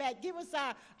joy back. Give us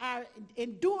our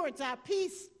endurance, our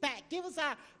peace back. Give us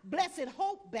our blessed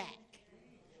hope back.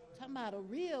 I'm talking about a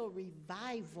real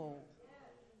revival.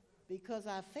 Because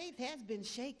our faith has been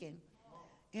shaken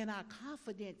and our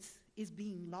confidence is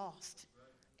being lost.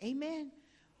 Amen.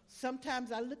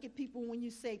 Sometimes I look at people when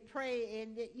you say pray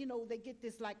and, you know, they get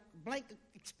this like blank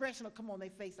expression will come on their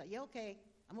face like, yeah, okay,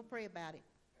 I'm going to pray about it.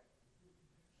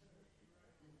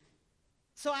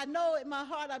 So I know in my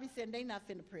heart I'll be saying they not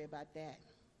finna pray about that.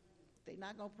 They're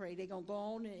not going to pray. They're going to go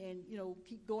on and, you know,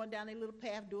 keep going down their little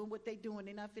path doing what they're doing.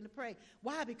 They're not finna pray.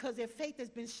 Why? Because their faith has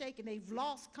been shaken. They've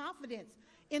lost confidence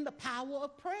in the power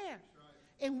of prayer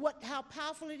and how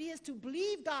powerful it is to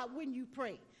believe God when you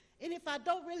pray. And if I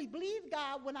don't really believe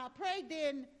God when I pray,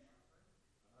 then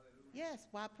Yes,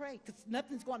 why pray? Because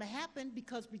nothing's going to happen,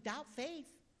 because without faith,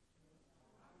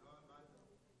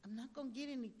 I'm not going to get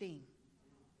anything,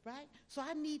 right? So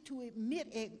I need to admit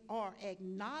or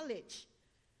acknowledge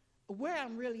where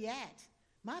I'm really at.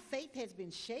 My faith has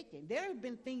been shaken. There have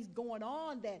been things going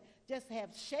on that just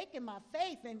have shaken my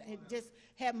faith and just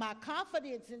have my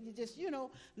confidence, and just,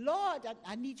 Lord,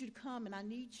 I need you to come, and I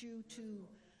need you to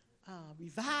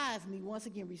revive me once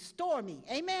again, restore me.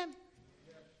 Amen?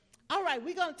 All right,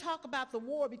 we're going to talk about the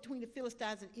war between the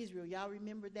Philistines and Israel. Y'all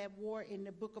remember that war in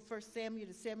the book of 1 Samuel,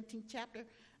 the 17th chapter?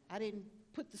 I didn't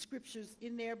put the scriptures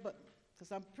in there, but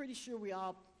because I'm pretty sure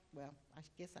I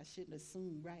guess I shouldn't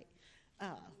assume, right?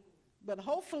 But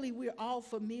hopefully we're all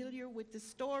familiar with the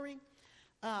story.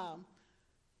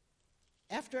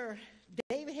 After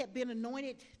David had been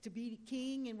anointed to be the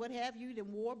king and what have you, then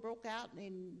war broke out,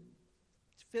 and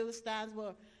Philistines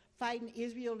were fighting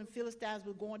Israel, and Philistines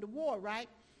were going to war, right?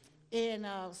 And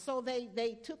so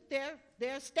they took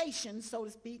their stations, so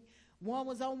to speak. One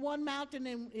was on one mountain,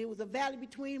 and it was a valley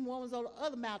between them. One was on the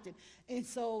other mountain. And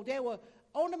so they were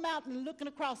on the mountain looking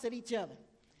across at each other.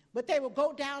 But they would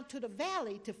go down to the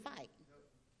valley to fight.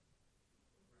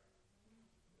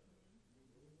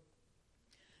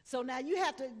 So now you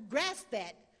have to grasp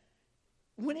that.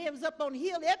 When it was up on the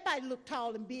hill, everybody looked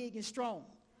tall and big and strong.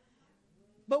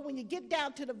 But when you get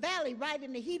down to the valley, right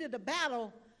in the heat of the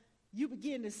battle, you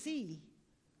begin to see,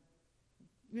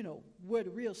 where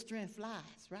the real strength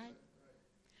lies, right?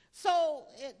 So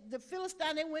the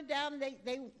Philistines, they went down, and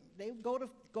they go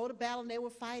to battle, and they were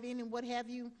fighting and what have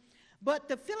you. But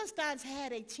the Philistines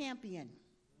had a champion,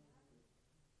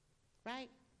 right?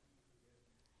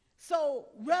 So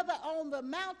whether on the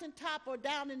mountaintop or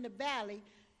down in the valley,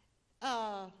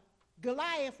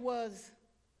 Goliath was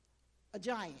a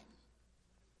giant.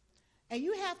 And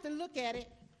you have to look at it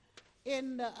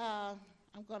in the,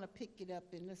 I'm going to pick it up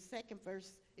in the second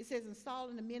verse. It says, and Saul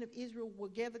and the men of Israel were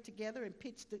gathered together and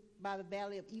pitched by the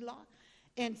valley of Elah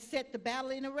and set the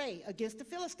battle in array against the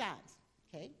Philistines.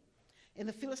 Okay? And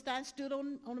the Philistines stood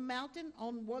on the mountain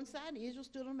on one side, and Israel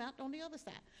stood on the mountain on the other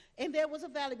side. And there was a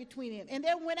valley between them. And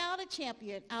there went out a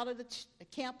champion out of the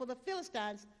camp of the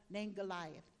Philistines named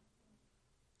Goliath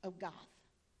of Gath,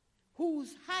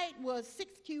 whose height was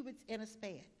 6 cubits and a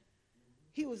span.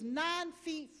 He was 9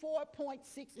 feet,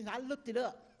 4.6, and I looked it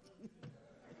up.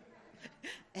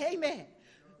 Amen.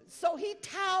 So he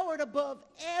towered above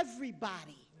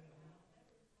everybody,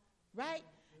 right?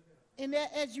 And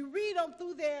as you read on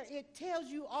through there, it tells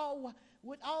you all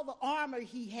with all the armor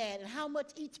he had and how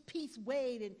much each piece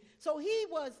weighed. And so he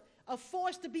was a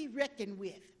force to be reckoned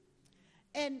with.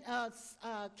 And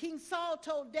King Saul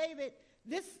told David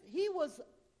he was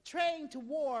trained to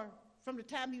war from the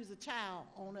time he was a child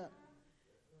on up.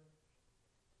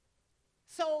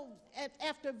 So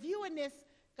after viewing this,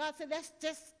 God said that's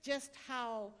just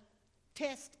how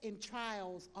tests and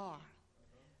trials are.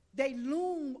 They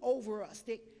loom over us.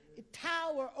 They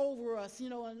tower over us,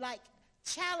 and like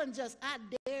challenge us. I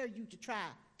dare you to try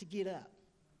to get up.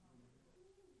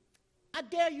 I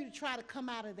dare you to try to come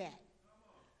out of that.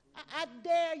 I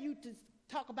dare you to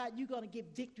talk about you're going to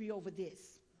get victory over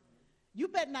this. You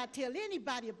better not tell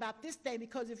anybody about this thing,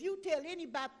 because if you tell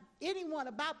anyone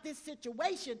about this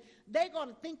situation, they're going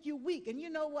to think you're weak. And you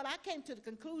know what? I came to the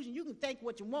conclusion you can think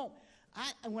what you want.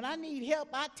 When I need help,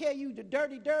 I tell you the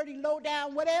dirty, low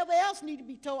down, whatever else need to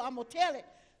be told, I'm going to tell it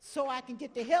so I can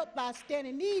get the help I stand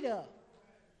in need of.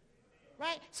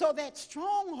 Right? So that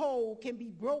stronghold can be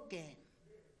broken.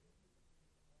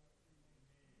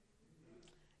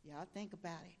 Y'all think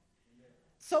about it.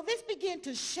 So this began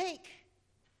to shake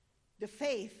the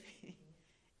faith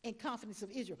and confidence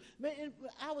of Israel. But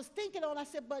I was thinking I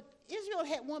said, but Israel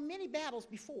had won many battles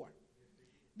before.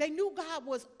 They knew God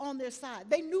was on their side.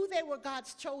 They knew they were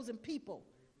God's chosen people.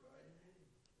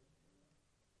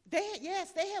 They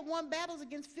had won battles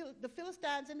against the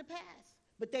Philistines in the past,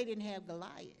 but they didn't have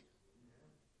Goliath.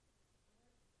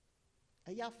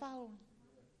 Are y'all following?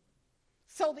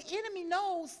 So the enemy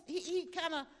knows, he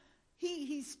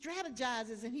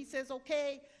strategizes, and he says,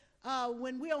 okay,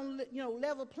 when we're on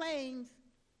level plains,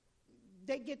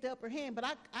 they get the upper hand, but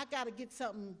I got to get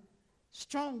something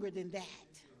stronger than that.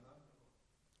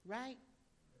 Right?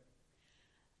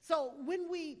 So when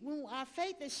our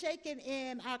faith is shaken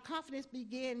and our confidence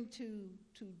begin to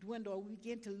dwindle, we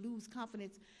begin to lose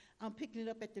confidence. I'm picking it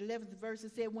up at the 11th verse.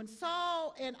 It said, when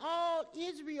Saul and all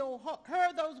Israel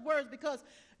heard those words, because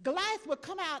Goliath would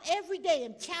come out every day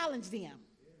and challenge them.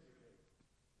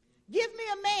 Give me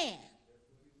a man.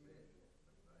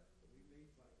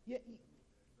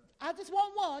 I just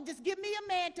want one. Just give me a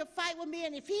man to fight with me,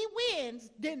 and if he wins,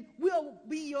 then we'll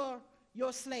be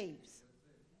your slaves.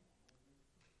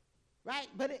 right?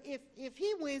 But if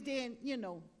he wins, then,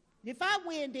 if I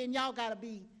win, then y'all got to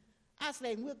be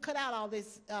isolated. We'll cut out all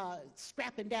this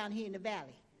scrapping down here in the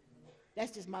valley.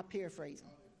 That's just my paraphrasing,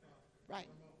 right?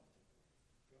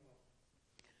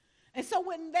 And so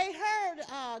when they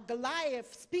heard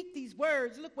Goliath speak these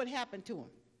words, look what happened to him.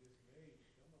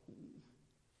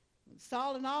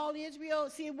 Saul and all Israel,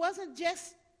 see, it wasn't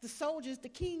just the soldiers, the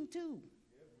king too.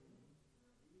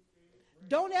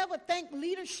 Don't ever think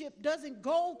leadership doesn't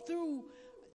go through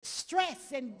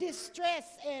stress and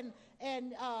distress and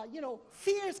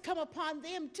fears come upon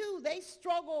them too. They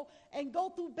struggle and go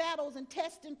through battles and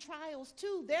tests and trials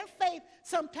too. Their faith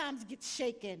sometimes gets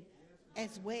shaken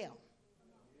as well.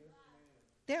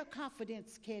 Their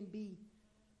confidence can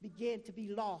begin to be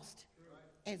lost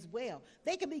as well.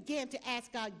 They can begin to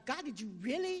ask God, did you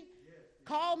really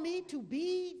call me to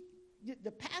be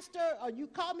the pastor, or you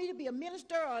called me to be a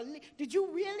minister, or did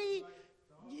you really,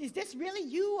 is this really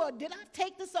you, or did I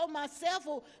take this on myself?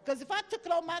 Because if I took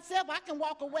it on myself, I can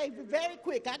walk away very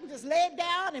quick. I can just lay it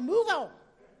down and move on.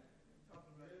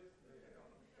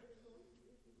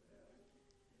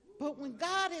 But when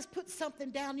God has put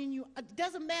something down in you, it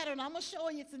doesn't matter, and I'm going to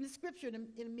show you it's in the scripture in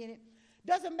a minute.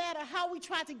 Doesn't matter how we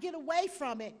try to get away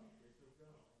from it,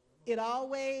 it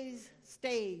always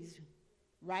stays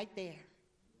right there.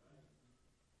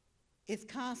 It's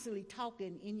constantly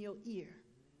talking in your ear.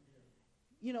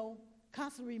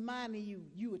 Constantly reminding you,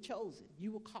 you were chosen.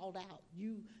 You were called out.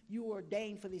 You were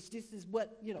ordained for this. This is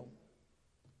what,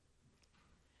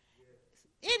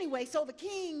 Anyway, so the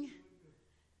king,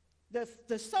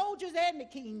 the soldiers and the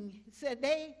king said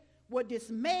they were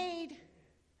dismayed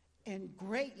and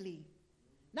greatly.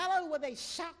 Not only were they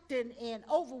shocked and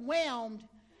overwhelmed,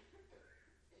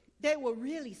 they were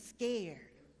really scared.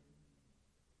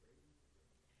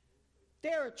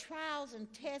 There are trials and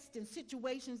tests and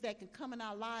situations that can come in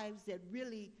our lives that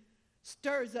really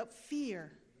stirs up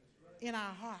fear in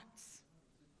our hearts.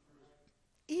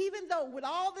 Even though with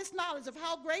all this knowledge of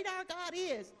how great our God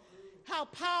is, how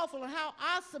powerful and how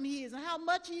awesome he is and how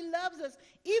much he loves us,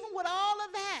 even with all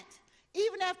of that,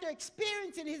 even after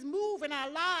experiencing his move in our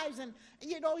lives and,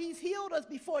 he's healed us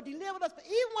before, delivered us, but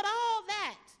even with all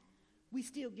that, we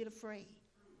still get afraid.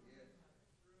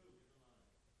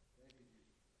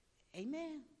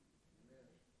 Amen.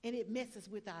 And it messes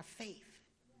with our faith.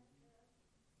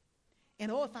 And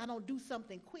if I don't do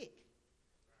something quick,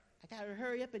 I got to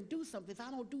hurry up and do something. If I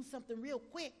don't do something real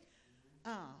quick,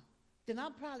 then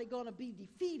I'm probably going to be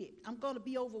defeated. I'm going to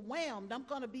be overwhelmed. I'm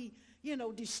going to be,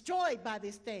 destroyed by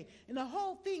this thing. And the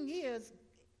whole thing is,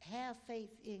 have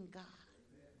faith in God.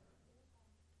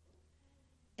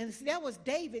 And see, that was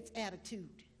David's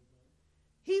attitude.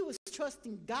 He was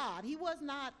trusting God. He was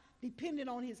not dependent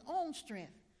on his own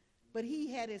strength, but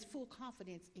he had his full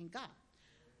confidence in God.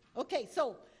 Okay,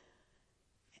 so,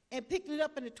 and picking it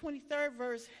up in the 23rd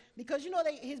verse, because,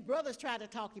 his brothers tried to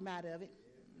talk him out of it.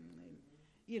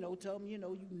 Told him, you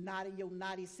naughty, your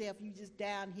naughty self, you just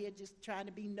down here just trying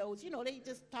to be nosy. They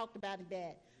just talked about him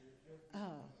bad.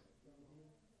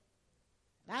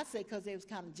 I say because they was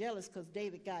kind of jealous because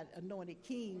David got anointed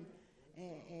king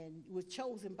and was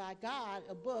chosen by God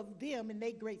above them in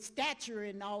their great stature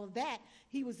and all of that.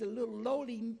 He was a little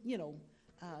lowly,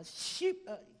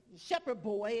 shepherd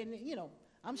boy, and,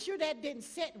 I'm sure that didn't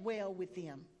sit well with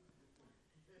them.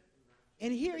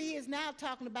 And here he is now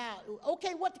talking about,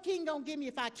 okay, what the king gonna give me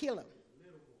if I kill him?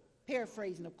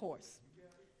 Paraphrasing, of course.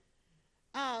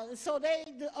 So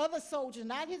the other soldiers,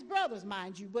 not his brothers,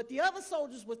 mind you, but the other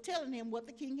soldiers were telling him what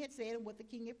the king had said and what the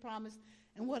king had promised,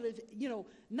 and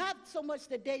not so much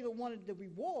that David wanted the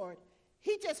reward,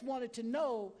 he just wanted to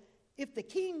know if the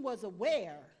king was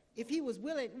aware, if he was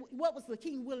willing, what was the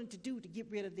king willing to do to get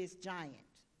rid of this giant?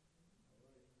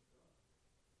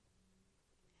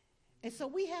 And so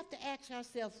we have to ask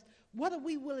ourselves, what are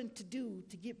we willing to do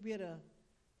to get rid of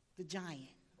the giant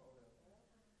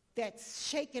that's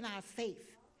shaking our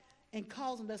faith and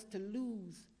causing us to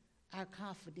lose our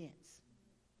confidence?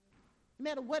 No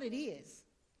matter what it is,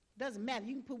 it doesn't matter.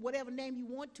 You can put whatever name you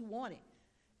want to on it.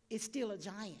 It's still a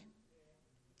giant.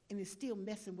 And it's still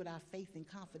messing with our faith and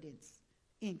confidence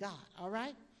in God, all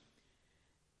right?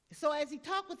 So as he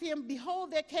talked with him,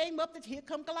 behold, there came up, here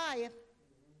come Goliath.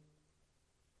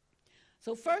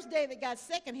 So first David got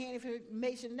secondhand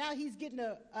information. Now he's getting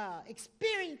to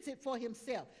experience it for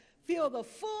himself. Feel the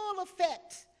full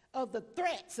effect of the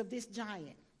threats of this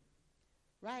giant.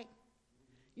 Right?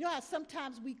 You know how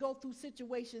sometimes we go through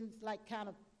situations like kind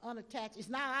of unattached. It's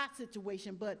not our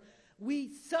situation, but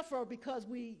we suffer because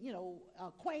we, are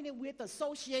acquainted with,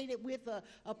 associated with,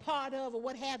 a part of, or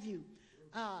what have you.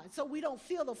 So we don't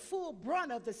feel the full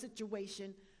brunt of the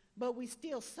situation. but we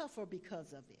still suffer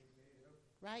because of it,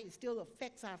 right? It still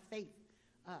affects our faith,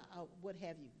 what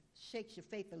have you, shakes your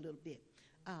faith a little bit,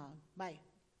 might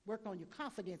work on your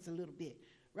confidence a little bit,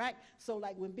 right? So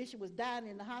like when Bishop was dying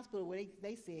in the hospital, where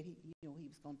they said he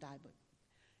was going to die, but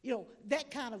that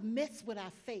kind of mess with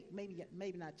our faith, maybe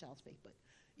not y'all's faith, but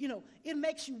it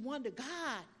makes you wonder,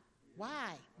 God,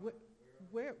 why?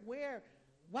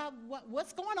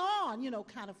 What's going on?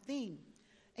 Kind of thing.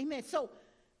 Amen. So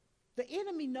the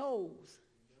enemy knows.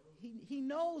 He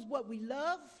knows what we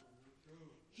love.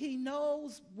 He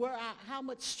knows how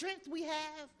much strength we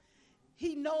have.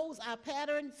 He knows our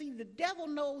pattern. See, the devil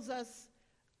knows us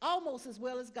almost as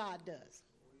well as God does.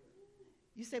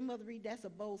 You say, Mother Reed, that's a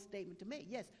bold statement to make.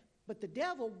 Yes, but the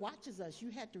devil watches us. You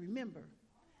have to remember.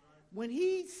 When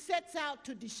he sets out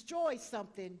to destroy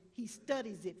something, he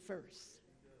studies it first.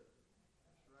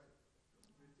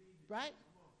 Right?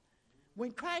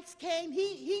 When Christ came,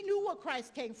 he knew where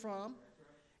Christ came from.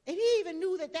 And he even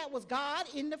knew that was God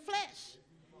in the flesh.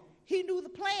 He knew the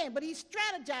plan, but he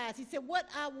strategized. He said, what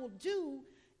I will do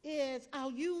is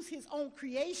I'll use his own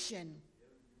creation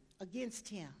against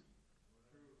him.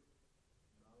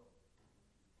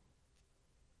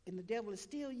 And the devil is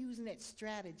still using that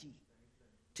strategy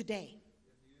today.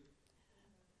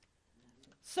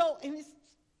 So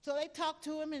they talked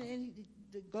to him, and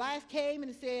the Goliath came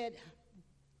and said,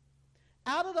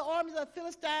 out of the armies of the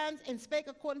Philistines, and spake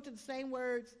according to the same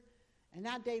words. And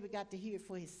now David got to hear it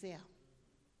for himself.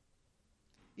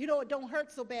 It don't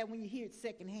hurt so bad when you hear it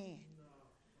secondhand.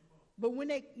 But when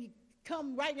they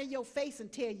come right in your face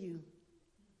and tell you,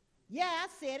 yeah, I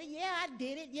said it, yeah, I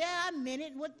did it, yeah, I meant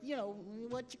it, what you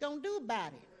gonna do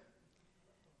about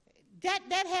it?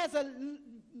 That has a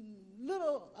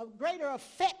greater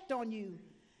effect on you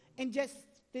than just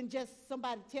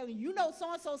somebody telling you,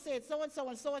 so-and-so said so-and-so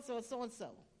and so-and-so and so-and-so.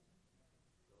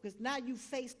 Because now you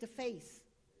face to face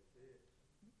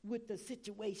with the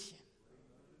situation.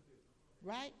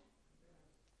 Right?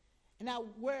 And now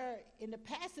where in the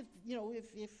past, if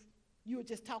you were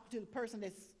just talking to the person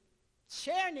that's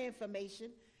sharing the information,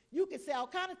 you could say all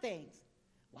kind of things.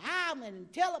 Well, I'm going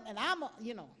to tell them, and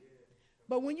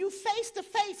But when you face to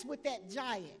face with that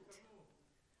giant,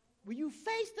 when you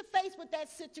face to face with that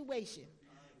situation,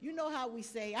 you know how we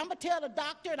say, I'm going to tell the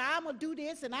doctor, and I'm going to do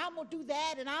this, and I'm going to do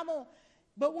that, and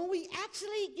But when we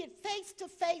actually get face to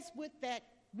face with that,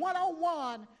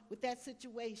 one-on-one with that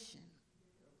situation,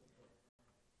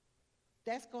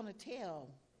 that's going to tell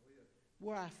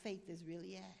where our faith is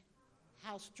really at,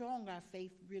 how strong our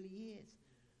faith really is,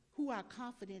 who our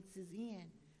confidence is in,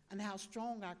 and how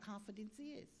strong our confidence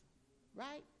is,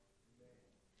 right?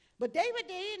 But David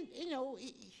didn't,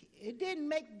 it didn't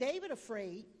make David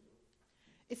afraid.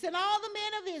 It said all the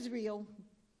men of Israel,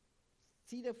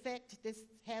 see the effect this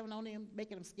having on them,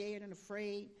 making them scared and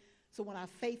afraid. So when our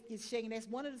faith gets shaken, that's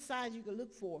one of the signs you can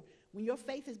look for. When your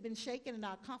faith has been shaken and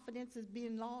our confidence is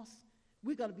being lost,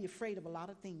 we're going to be afraid of a lot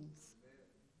of things.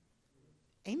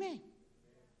 Amen.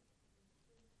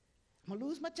 I'm going to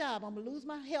lose my job. I'm going to lose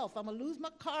my health. I'm going to lose my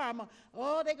car.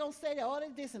 they're going to say that, all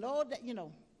this and all that,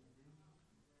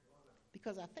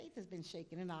 Because our faith has been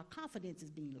shaken and our confidence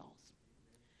is being lost.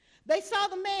 They saw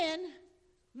the man.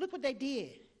 Look what they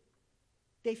did.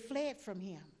 They fled from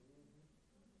him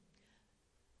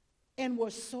and were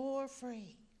sore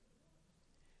afraid.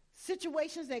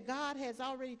 Situations that God has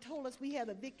already told us we had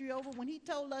a victory over. When he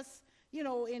told us,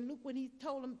 in Luke, when he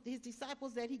told his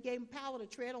disciples that he gave them power to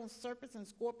tread on serpents and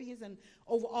scorpions and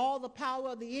over all the power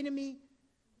of the enemy,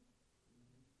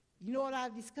 you know what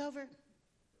I've discovered?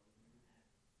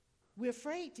 We're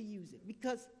afraid to use it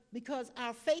because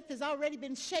our faith has already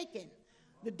been shaken.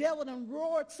 The devil done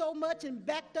roared so much and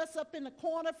backed us up in the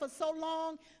corner for so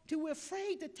long till we're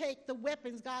afraid to take the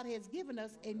weapons God has given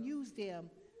us and use them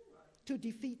to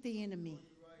defeat the enemy.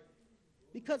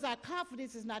 Because our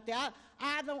confidence is not there.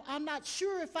 I'm not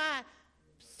sure if I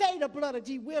say the blood of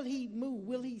Jesus, will he move?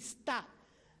 Will he stop?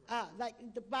 Like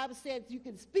the Bible says, you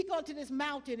can speak onto this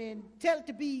mountain and tell it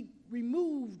to be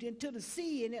removed into the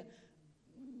sea. And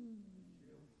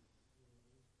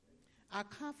our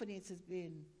confidence has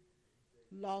been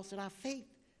lost and our faith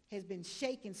has been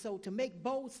shaken. So to make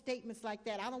bold statements like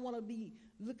that, I don't want to be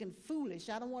looking foolish.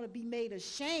 I don't want to be made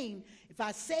ashamed if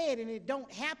I say it and it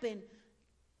don't happen.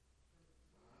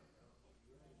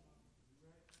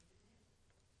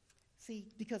 See,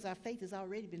 because our faith has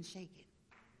already been shaken.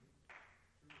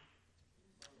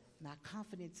 And our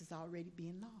confidence is already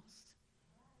being lost.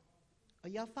 Are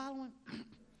y'all following?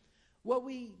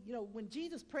 When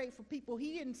Jesus prayed for people,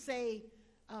 he didn't say,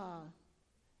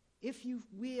 if you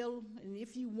will and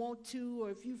if you want to or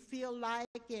if you feel like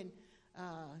and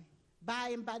by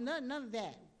and by, none of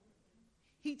that.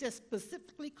 He just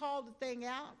specifically called the thing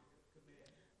out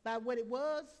by what it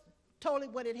was, told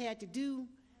it what it had to do,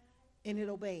 and it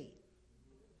obeyed.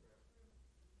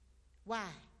 Why?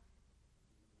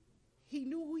 He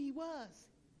knew who he was.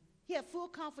 He had full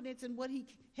confidence in what he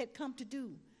had come to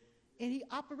do. And he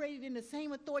operated in the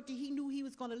same authority he knew he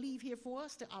was going to leave here for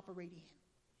us to operate in.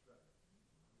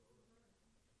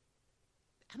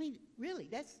 I mean, really,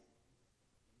 that's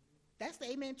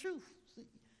the amen truth.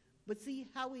 But see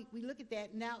how we look at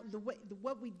that now.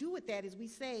 What we do with that is we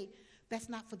say, that's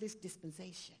not for this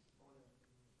dispensation.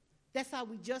 That's how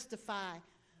we justify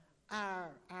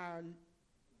our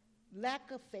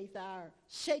lack of faith, our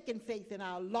shaken faith, and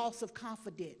our loss of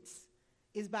confidence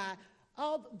is by,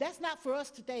 oh, that's not for us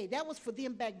today. That was for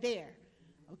them back there.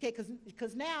 Okay,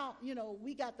 because now, you know,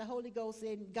 we got the Holy Ghost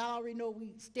and God already know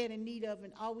we stand in need of,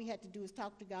 and all we have to do is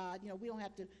talk to God. You know, we don't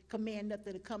have to command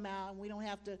nothing to come out, and we don't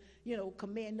have to, you know,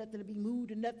 command nothing to be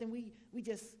moved or nothing. We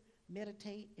just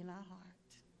meditate in our heart.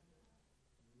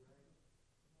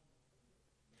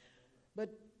 But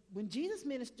when Jesus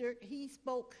ministered, he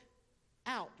spoke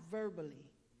out verbally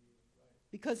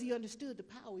because he understood the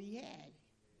power he had.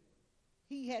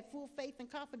 He had full faith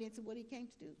and confidence in what he came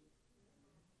to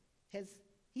do.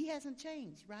 He hasn't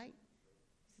changed, right?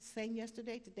 He's the same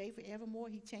yesterday, today, forevermore.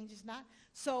 He changes not.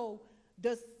 So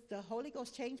does the Holy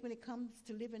Ghost change when it comes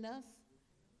to live in us?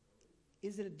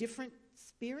 Is it a different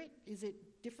spirit? Is it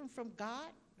different from God?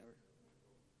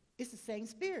 It's the same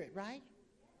spirit, right?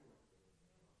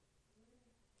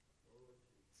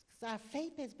 So our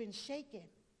faith has been shaken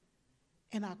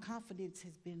and our confidence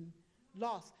has been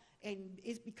lost. And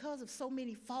it's because of so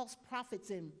many false prophets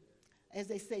and, as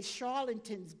they say,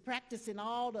 charlatans practicing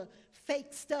all the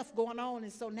fake stuff going on.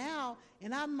 And so now,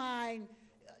 in our mind,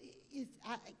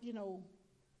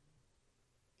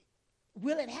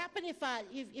 will it happen if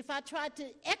I try to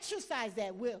exercise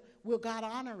that? Will God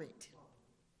honor it?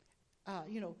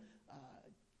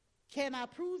 Can I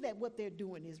prove that what they're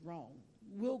doing is wrong?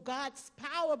 Will God's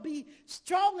power be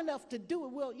strong enough to do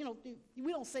it? Well,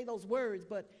 we don't say those words,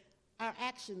 but our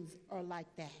actions are like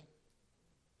that.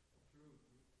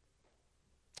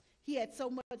 He had so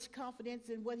much confidence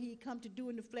in what he'd come to do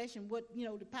in the flesh and what,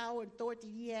 the power and authority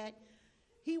he had.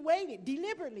 He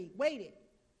deliberately waited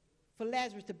for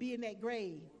Lazarus to be in that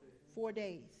grave 4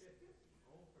 days.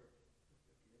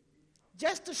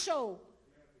 Just to show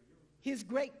his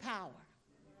great power.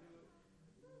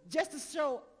 Just to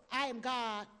show I am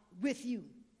God with you.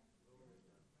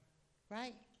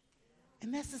 Right?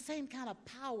 And that's the same kind of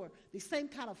power, the same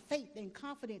kind of faith and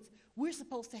confidence we're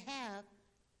supposed to have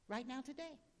right now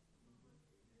today.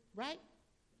 Right?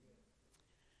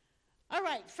 All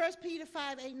right, 1 Peter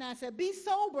 5:8-9 said, be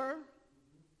sober.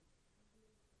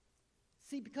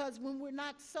 See, because when we're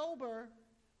not sober,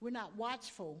 we're not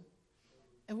watchful.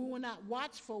 And when we're not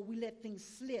watchful, we let things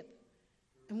slip.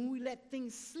 And when we let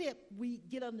things slip, we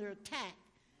get under attack.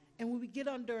 And when we get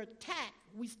under attack,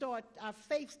 our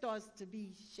faith starts to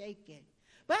be shaken.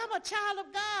 But I'm a child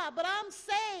of God, but I'm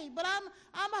saved, but I'm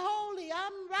holy,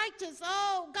 I'm righteous.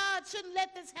 Oh, God shouldn't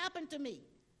let this happen to me.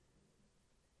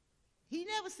 He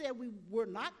never said we were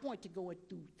not going to go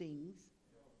through things.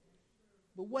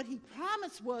 But what he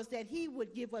promised was that he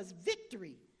would give us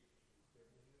victory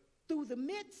through the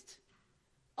midst,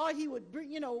 or he would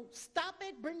stop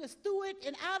it, bring us through it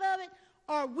and out of it,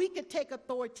 or we could take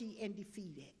authority and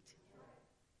defeat it.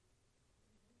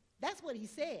 That's what he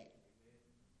said.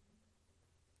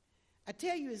 I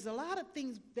tell you, there's a lot of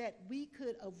things that we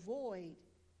could avoid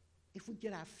if we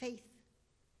get our faith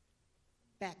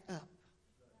back up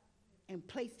and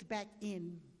placed back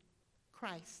in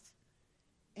Christ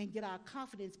and get our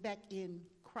confidence back in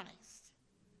Christ,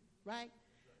 right?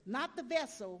 Not the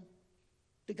vessel,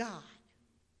 the God.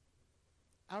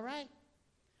 All right?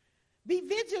 Be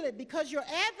vigilant because your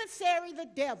adversary, the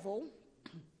devil,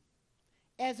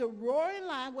 as a roaring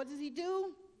lion, what does he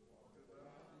do?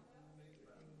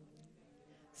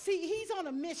 See, he's on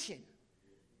a mission.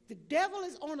 The devil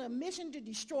is on a mission to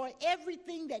destroy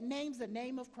everything that names the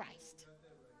name of Christ.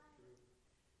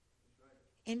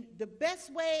 And the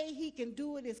best way he can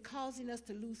do it is causing us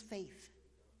to lose faith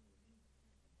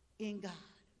in God.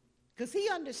 Because he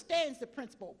understands the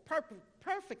principle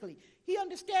perfectly. He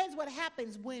understands what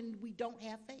happens when we don't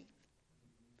have faith.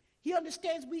 He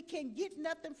understands we can get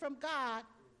nothing from God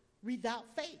without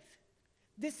faith.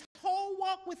 This whole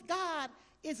walk with God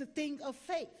is a thing of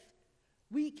faith.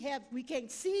 We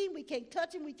can't see him, we can't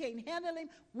touch him, we can't handle him.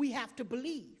 We have to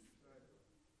believe.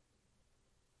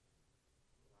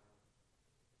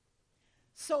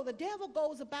 So the devil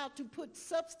goes about to put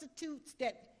substitutes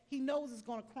that he knows is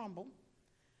going to crumble.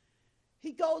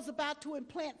 He goes about to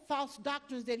implant false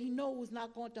doctrines that he knows is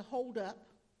not going to hold up,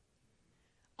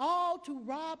 all to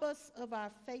rob us of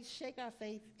our faith, shake our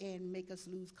faith, and make us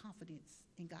lose confidence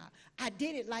in God. I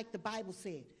did it like the Bible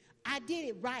said. I did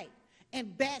it right,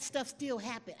 and bad stuff still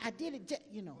happened. I did it,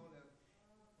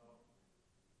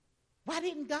 Why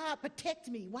didn't God protect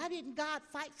me? Why didn't God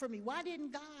fight for me? Why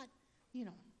didn't God,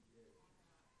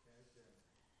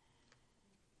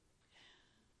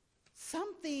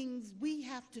 Some things we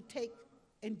have to take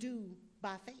and do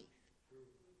by faith.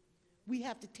 We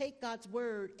have to take God's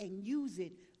word and use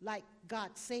it like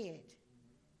God said,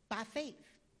 by faith.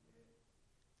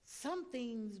 Some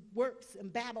things, works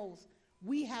and battles,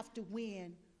 we have to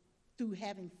win through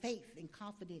having faith and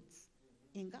confidence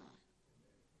in God.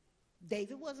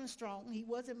 David wasn't strong. He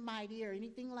wasn't mighty or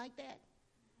anything like that.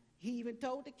 He even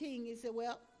told the king, he said,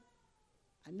 well,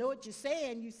 I know what you're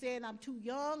saying. You're saying I'm too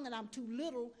young and I'm too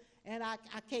little and I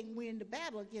can't win the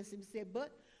battle against him. He said,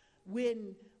 but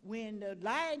when the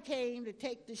lion came to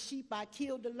take the sheep, I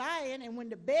killed the lion. And when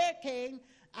the bear came,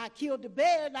 I killed the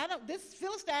bear. And this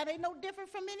Philistine ain't no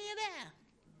different from any of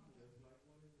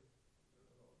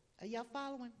that. Are y'all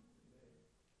following?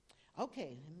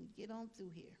 Okay, let me get on through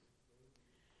here.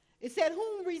 It said,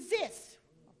 whom resist?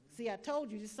 See, I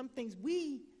told you there's some things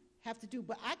we have to do,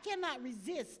 but I cannot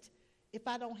resist if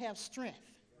I don't have strength.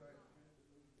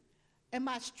 And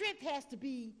my strength has to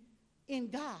be in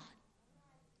God.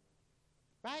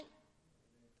 Right?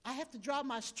 I have to draw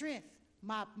my strength,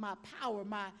 my power,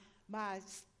 my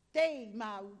stay,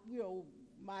 my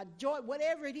joy,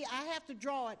 whatever it is, I have to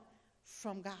draw it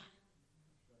from God.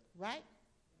 Right?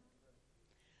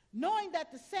 Knowing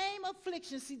that the same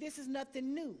affliction, see, this is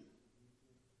nothing new.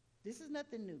 This is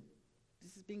nothing new.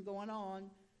 This has been going on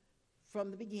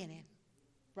from the beginning.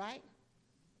 Right?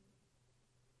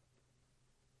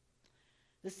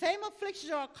 The same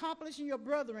afflictions are accomplishing your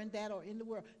brethren that are in the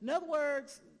world. In other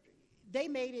words, they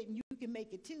made it and you can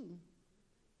make it too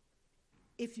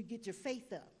if you get your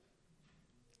faith up.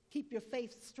 Keep your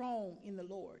faith strong in the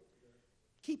Lord.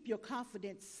 Keep your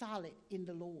confidence solid in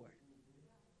the Lord.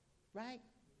 Right?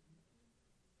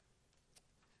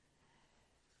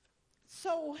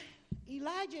 So,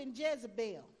 Elijah and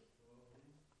Jezebel.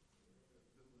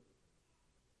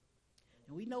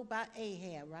 And we know about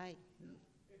Ahab, right?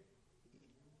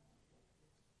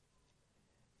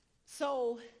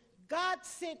 So God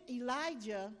sent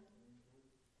Elijah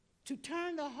to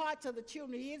turn the hearts of the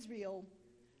children of Israel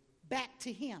back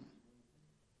to him,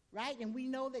 right? And we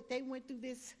know that they went through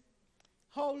this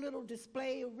whole little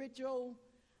display of ritual,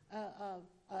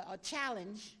 a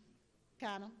challenge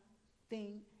kind of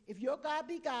thing. If your God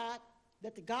be God,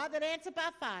 let the God that answers by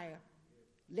fire,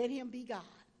 let him be God,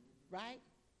 right?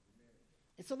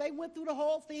 And so they went through the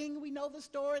whole thing. We know the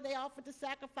story. They offered the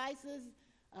sacrifices.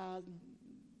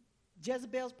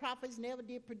 Jezebel's prophets never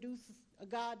did produce a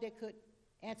God that could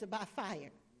answer by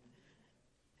fire.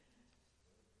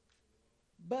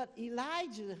 But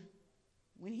Elijah,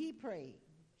 when he prayed,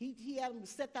 he had them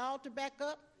set the altar back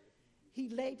up. He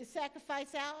laid the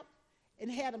sacrifice out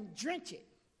and had them drench it.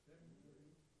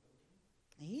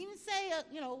 And he didn't say,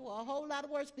 a whole lot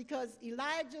of words because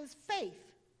Elijah's faith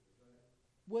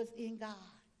was in God.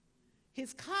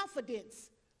 His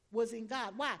confidence was in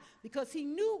God. Why? Because he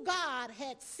knew God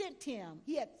had sent him.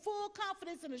 He had full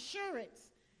confidence and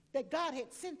assurance that God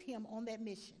had sent him on that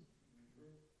mission.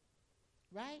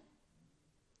 Right?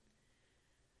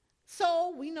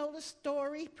 So we know the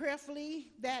story prayerfully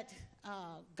that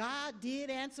God did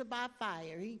answer by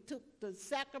fire. He took the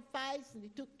sacrifice and he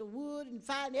took the wood and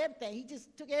fire and everything. He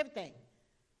just took everything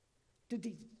to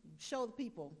show the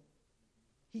people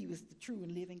he was the true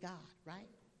and living God, right?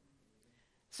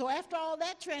 So after all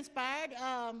that transpired,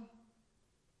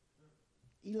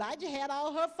 Elijah had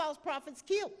all her false prophets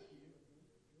killed,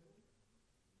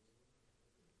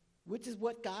 which is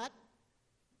what God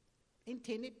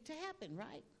intended to happen,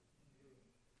 right?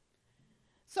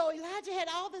 So Elijah had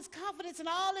all this confidence and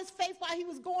all this faith while he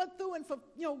was going through and for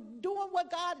doing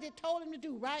what God had told him to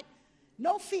do, right?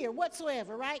 No fear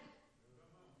whatsoever, right?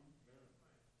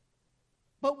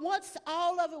 But once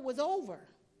all of it was over,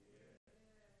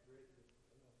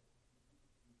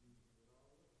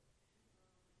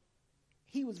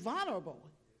 he was vulnerable.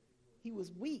 He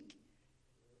was weak.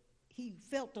 He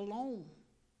felt alone,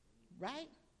 right?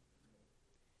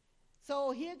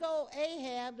 So here go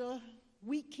Ahab, the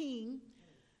weak king,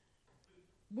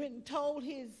 went and told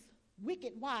his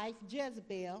wicked wife,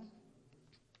 Jezebel,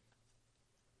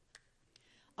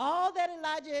 all that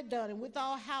Elijah had done, and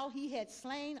withal how he had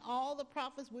slain all the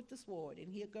prophets with the sword.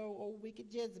 And here go old wicked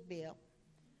Jezebel,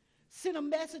 sent a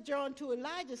messenger unto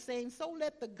Elijah saying, so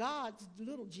let the gods,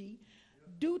 little g,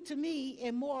 do to me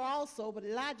and more also, but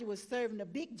Elijah was serving a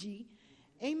big G.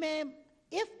 Amen.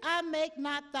 If I make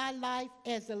not thy life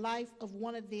as the life of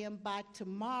one of them by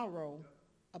tomorrow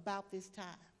about this time.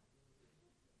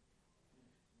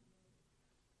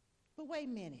 But wait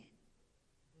a minute.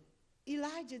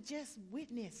 Elijah just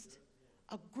witnessed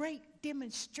a great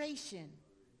demonstration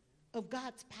of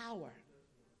God's power.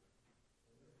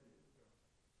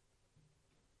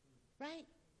 Right?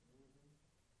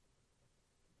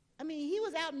 I mean, he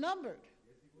was outnumbered.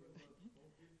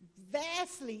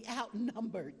 Vastly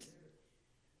outnumbered.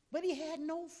 But he had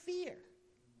no fear.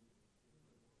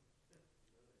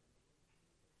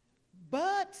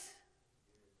 But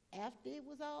after it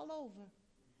was all over,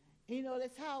 you know,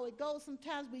 that's how it goes.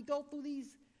 Sometimes we go through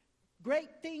these great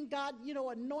things. God, you know,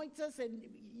 anoints us and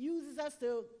uses us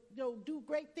to, you know, do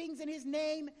great things in his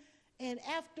name. And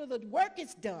after the work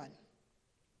is done,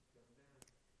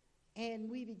 and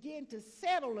we begin to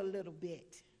settle a little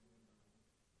bit,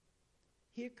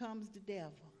 here comes the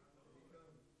devil.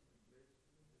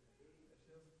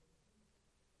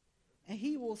 And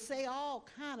he will say all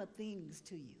kind of things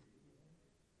to you.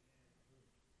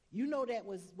 You know that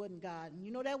wasn't God.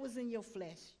 You know that was in your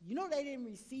flesh. You know they didn't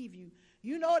receive you.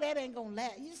 You know that ain't going to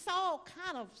last. It's all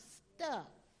kind of stuff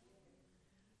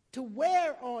to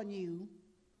wear on you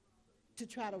to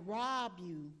try to rob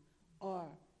you or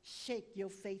shake your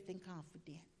faith and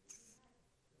confidence.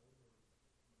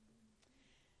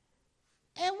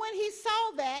 And when he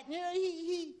saw that, you know,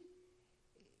 he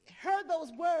heard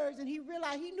those words and he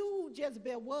realized he knew who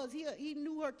Jezebel was. He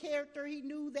knew her character. He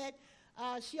knew that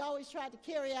she always tried to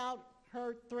carry out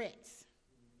her threats.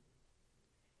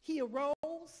 He arose,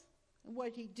 and what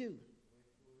did he do?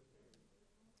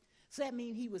 So that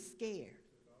means he was scared.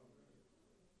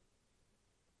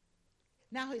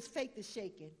 Now his faith is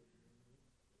shaken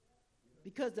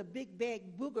because the big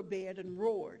bag booger bear done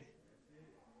roared.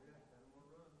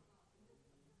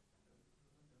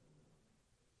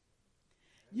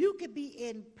 You could be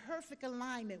in perfect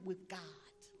alignment with God.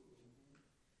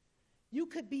 You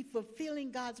could be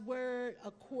fulfilling God's word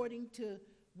according to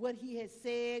what he has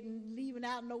said and leaving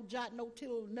out no jot, no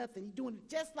tittle, nothing. He's doing it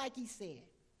just like he said.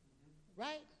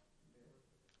 Right?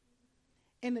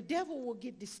 And the devil will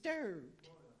get disturbed.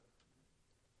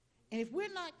 And if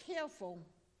we're not careful,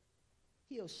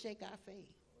 he'll shake our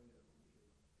faith.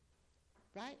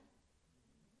 Right?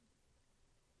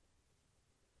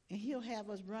 And he'll have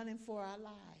us running for our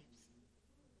lives.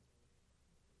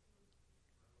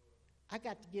 I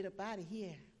got to get up out of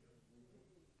here.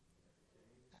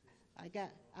 I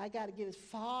got to get as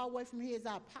far away from here as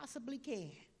I possibly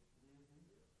can.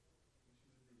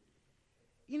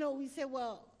 You know, we said,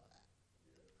 well,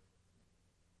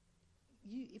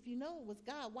 if you know it was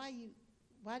God, why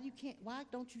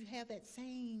don't you have that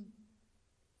same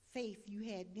faith you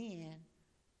had then?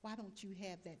 Why don't you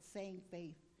have that same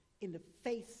faith in the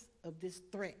face of this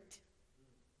threat?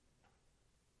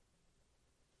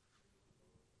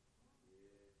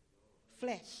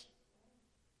 Flesh.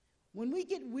 When we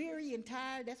get weary and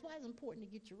tired, that's why it's important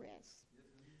to get your rest.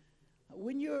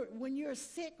 When you're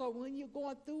sick or when you're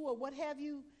going through or what have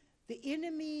you, the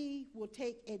enemy will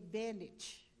take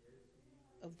advantage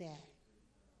of that.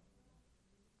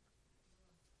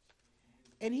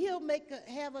 And he'll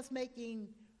have us making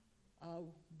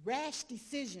rash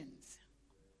decisions.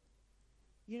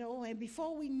 You know, and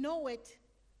before we know it,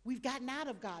 we've gotten out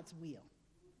of God's will.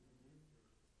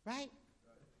 Right?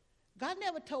 God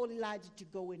never told Elijah to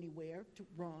go anywhere, to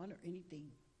run or anything.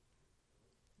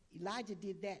 Elijah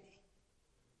did that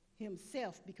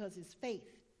himself because his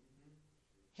faith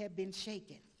had been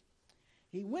shaken.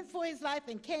 He went for his life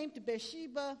and came to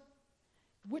Beersheba,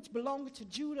 which belonged to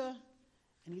Judah,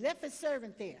 and he left his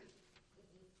servant there.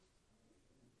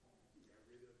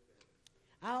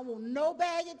 I don't want no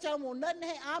baggage. I don't want nothing.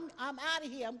 I'm out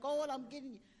of here. I'm going. I'm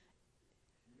getting.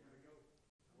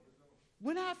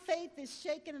 When our faith is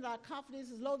shaken and our confidence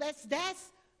is low, that's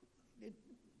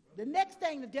the next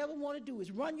thing the devil want to do is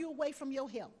run you away from your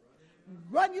help,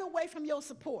 run you away from your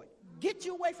support, get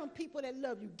you away from people that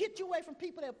love you, get you away from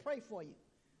people that pray for you.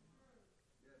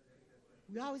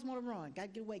 We always want to run. Got to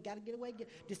get away. Got to get away.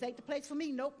 This ain't the place for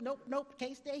me. Nope, nope, nope.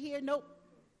 Can't stay here. Nope.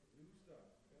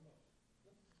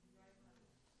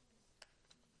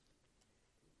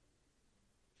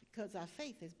 Because our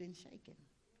faith has been shaken.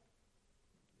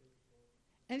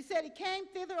 And he said he came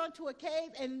thither unto a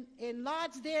cave and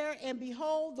lodged there, and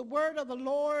behold, the word of the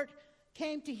Lord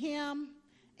came to him,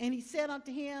 and he said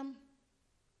unto him,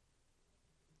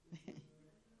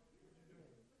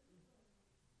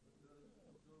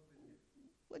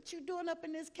 what you doing up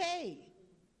in this cave?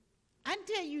 I didn't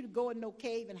tell you to go in no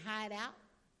cave and hide out.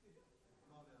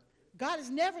 God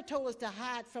has never told us to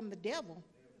hide from the devil.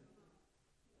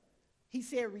 He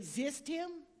said resist him,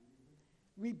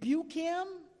 rebuke him,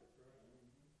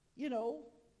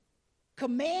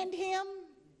 command him.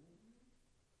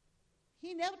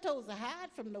 He never told us to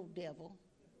hide from no devil.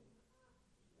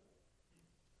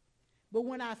 But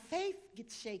when our faith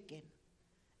gets shaken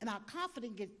and our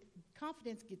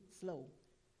confidence gets low,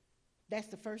 that's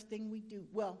the first thing we do.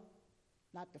 Well,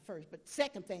 not the first, but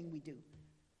second thing we do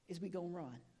is we go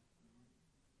run.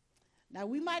 Now,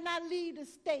 we might not leave the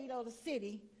state or the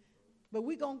city, but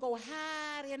we're going to go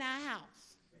hide in our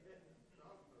house.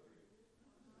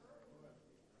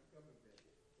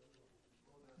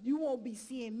 You won't be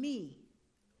seeing me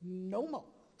no more.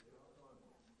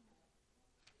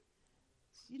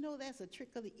 You know that's a trick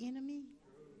of the enemy?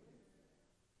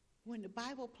 When the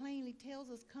Bible plainly tells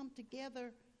us come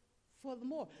together for the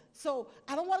more. So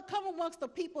I don't want to come amongst the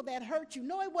people that hurt you.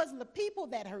 No, it wasn't the people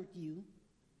that hurt you.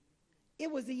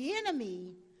 It was the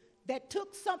enemy that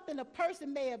took something a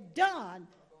person may have done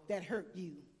that hurt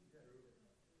you.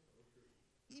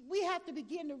 We have to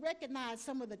begin to recognize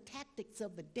some of the tactics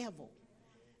of the devil.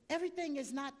 Everything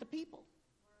is not the people.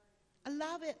 A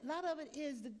lot of it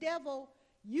is the devil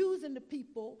using the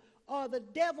people or the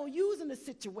devil using the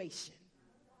situation,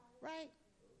 right?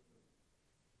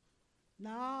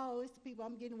 No, it's the people.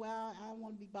 I'm getting well. I don't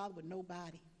want to be bothered with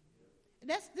nobody. And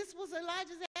this was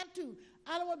Elijah's attitude.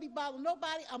 I don't want to be bothered with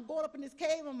nobody. I'm going up in this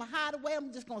cave. I'm going to hide away.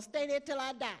 I'm just going to stay there till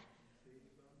I die.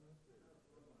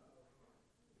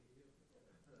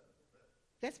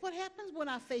 That's what happens when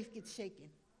our faith gets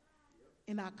shaken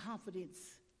and our confidence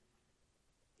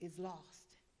is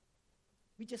lost.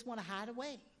 We just want to hide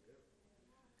away.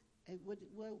 And what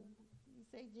you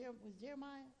say, was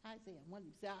Jeremiah? Isaiah. One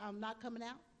say, I'm not coming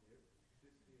out.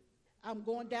 I'm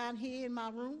going down here in my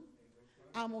room.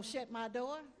 I'm going to shut my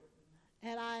door.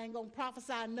 And I ain't going to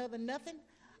prophesy another nothing.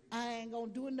 I ain't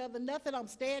going to do another nothing. I'm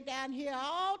staying down here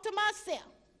all to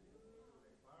myself.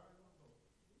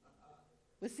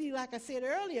 But see, like I said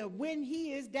earlier, when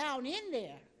he is down in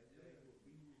there,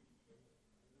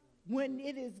 when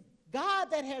it is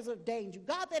God that has ordained you,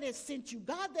 God that has sent you,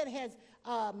 God that has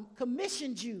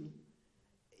commissioned you,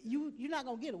 you're not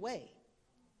going to get away.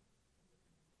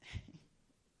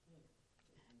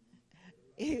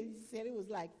 He said it was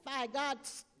like fire. God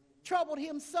troubled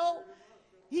him so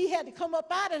he had to come up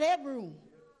out of that room.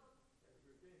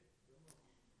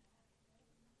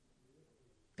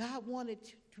 God wanted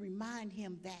to remind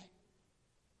him that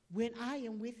when I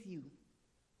am with you,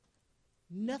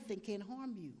 nothing can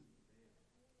harm you.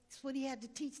 That's what he had to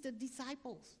teach the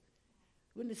disciples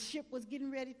when the ship was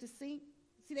getting ready to sink.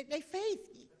 See, they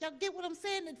faith, y'all get what I'm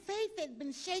saying? The faith had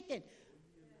been shaken.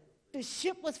 The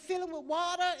ship was filling with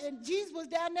water, and Jesus was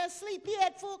down there asleep. He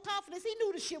had full confidence. He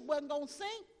knew the ship wasn't going to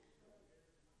sink.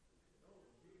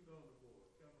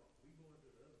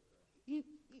 He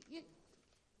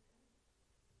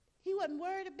wasn't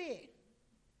worried a bit.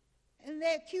 And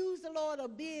they accused the Lord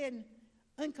of being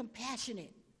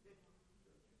uncompassionate.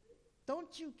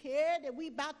 Don't you care that we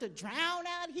about to drown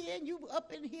out here and you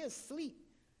up in here asleep?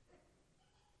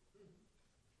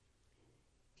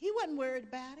 He wasn't worried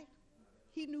about it.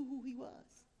 He knew who he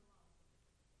was.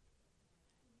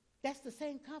 That's the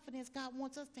same confidence God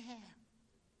wants us to have.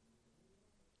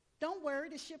 Don't worry,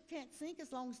 the ship can't sink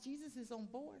as long as Jesus is on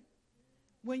board.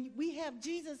 When we have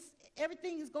Jesus,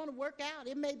 everything is going to work out.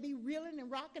 It may be reeling and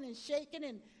rocking and shaking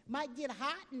and might get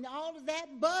hot and all of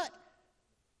that, but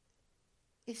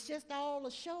it's just all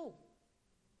a show.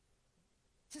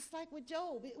 Just like with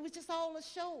Job, it was just all a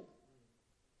show.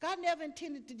 God never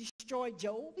intended to destroy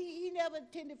Job. He never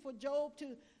intended for Job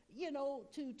to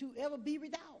ever be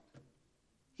without.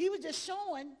 He was just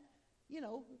showing,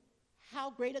 how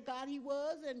great a God he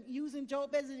was and using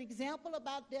Job as an example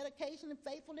about dedication and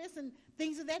faithfulness and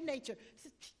things of that nature.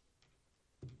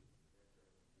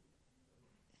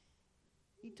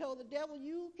 He told the devil,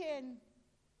 you can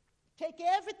take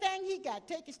everything he got,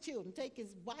 take his children, take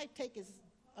his wife, take his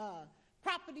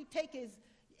property, take his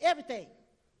everything.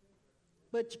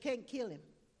 But you can't kill him.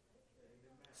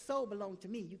 Soul belongs to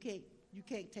me. You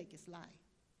can't take his life.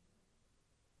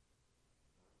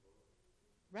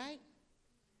 Right?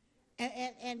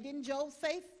 And then Job's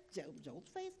faith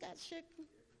got shaken.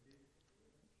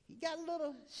 He got a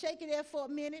little shaky there for a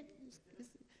minute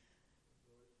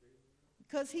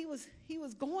because he was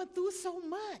going through so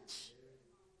much.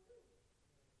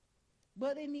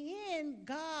 But in the end,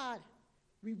 God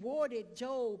rewarded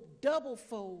Job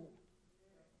double-fold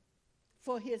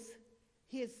for his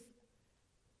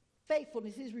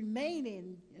faithfulness, his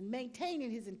remaining and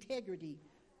maintaining his integrity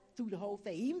through the whole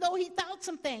thing. Even though he thought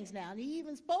some things now, and he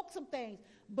even spoke some things,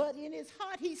 but in his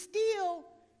heart he still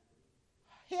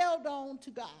held on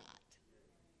to God.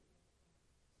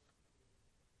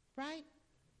 Right?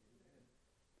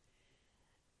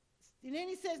 And then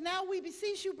he says, now we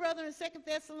beseech you, brethren, in 2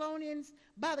 Thessalonians,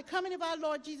 by the coming of our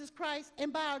Lord Jesus Christ,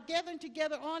 and by our gathering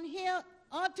together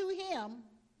unto him,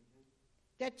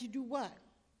 that you do what?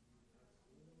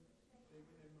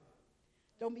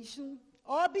 Don't be soon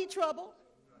or be troubled,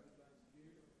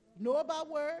 nor by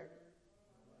word.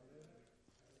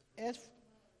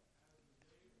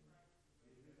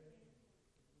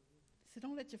 So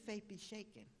don't let your faith be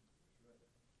shaken.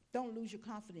 Don't lose your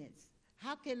confidence.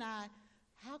 How can I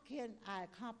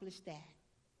accomplish that?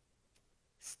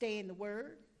 Stay in the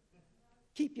Word.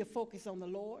 Keep your focus on the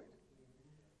Lord.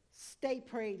 Stay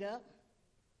prayed up.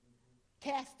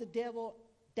 Cast the devil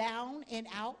down and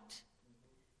out.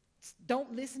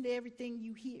 Don't listen to everything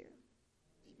you hear.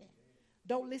 Amen.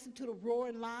 Don't listen to the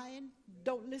roaring lion.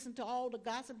 Don't listen to all the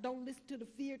gossip. Don't listen to the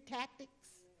fear tactics.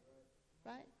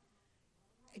 Right?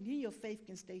 And then your faith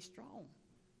can stay strong.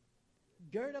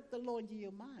 Gird up the Lord in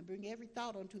your mind. Bring every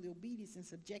thought unto the obedience and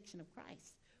subjection of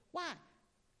Christ. Why?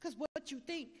 Because what you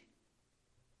think,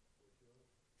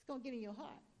 it's going to get in your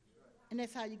heart. And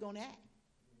that's how you're going to act.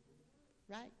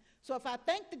 Right? So if I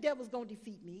think the devil's going to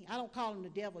defeat me, I don't call him the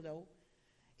devil though.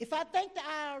 If I think the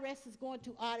IRS is going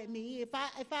to audit me, if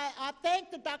I think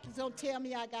the doctor's going to tell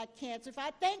me I got cancer, if I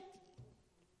think,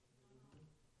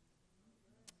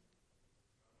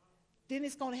 then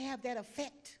it's going to have that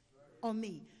effect on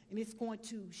me. And it's going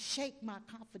to shake my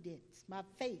confidence, my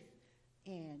faith,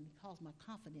 and cause my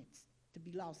confidence to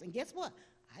be lost. And guess what?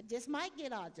 I just might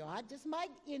get out, Joe. I just might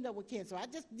end up with cancer.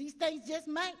 These things just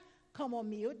might come on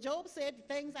me. Job said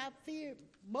the things I feared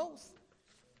most,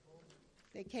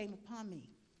 they came upon me.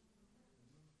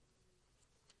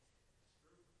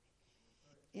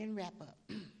 In wrap up.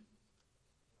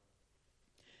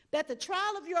 That the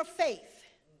trial of your faith,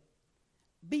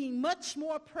 being much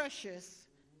more precious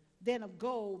than of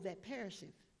gold that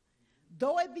perisheth,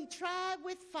 though it be tried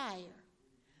with fire,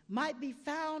 might be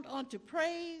found unto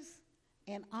praise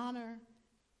and honor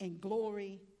and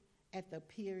glory at the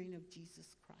appearing of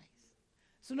Jesus Christ.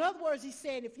 So in other words, he's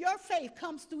saying, if your faith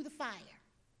comes through the fire,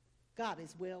 God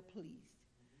is well pleased.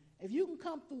 If you can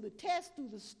come through the test, through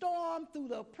the storm, through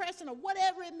the oppression, or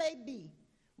whatever it may be,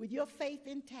 with your faith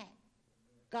intact,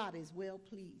 God is well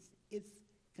pleased. It's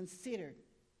considered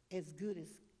as good as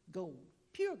gold,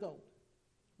 pure gold,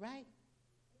 right?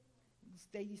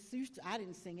 They used to, I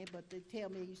didn't sing it, but they tell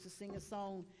me they used to sing a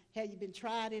song, have you been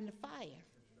tried in the fire?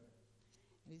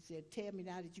 And he said, tell me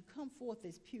now, did you come forth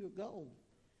as pure gold?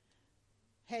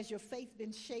 Has your faith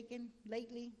been shaken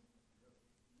lately?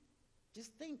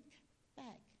 Just think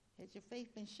back. Has your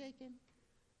faith been shaken?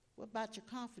 What about your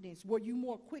confidence? Were you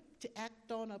more quick to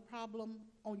act on a problem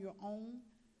on your own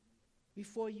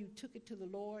before you took it to the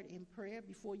Lord in prayer,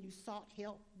 before you sought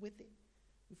help with it,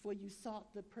 before you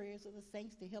sought the prayers of the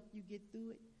saints to help you get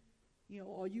through it? You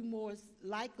know, are you more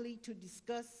likely to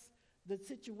discuss the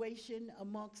situation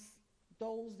amongst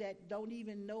those that don't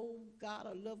even know God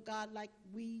or love God like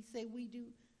we say we do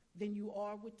than you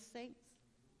are with the saints?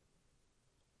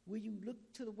 Will you look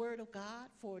to the Word of God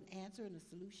for an answer and a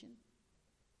solution?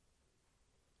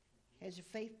 Has your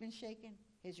faith been shaken?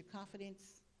 Has your confidence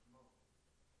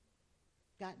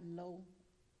gotten low?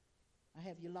 Or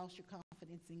have you lost your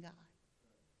confidence in God?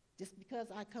 Just because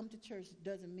I come to church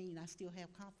doesn't mean I still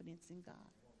have confidence in God.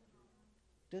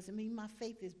 Doesn't mean my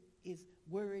faith is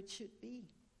where it should be,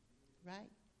 right?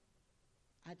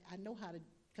 I know how to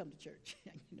come to church,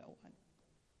 you know.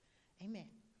 Amen.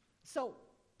 So,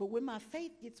 but when my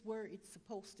faith gets where it's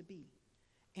supposed to be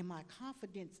and my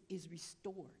confidence is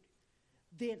restored,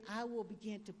 then I will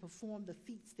begin to perform the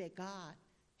feats that God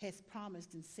has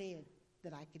promised and said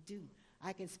that I could do.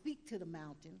 I can speak to the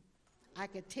mountain. I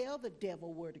can tell the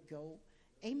devil where to go.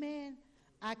 Amen.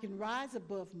 I can rise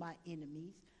above my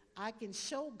enemies. I can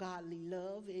show godly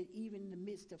love even in the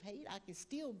midst of hate. I can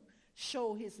still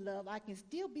show his love. I can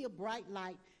still be a bright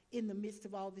light in the midst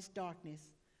of all this darkness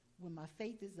when my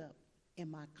faith is up and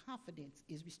my confidence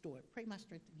is restored. Pray my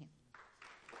strength in him.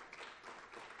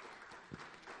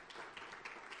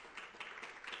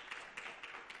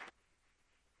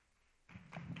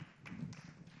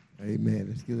 Amen.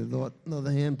 Let's give the Lord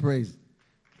another hand praise.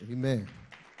 Amen.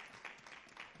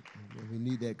 We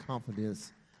need that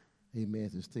confidence,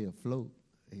 amen, to stay afloat.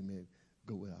 Amen.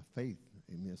 Go with our faith.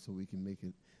 Amen. So we can make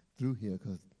it through here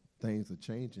because things are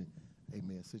changing.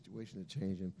 Amen. Situations are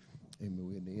changing. Amen.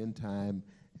 We're in the end time,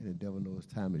 and the devil knows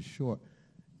time is short.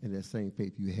 And that same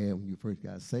faith you had when you first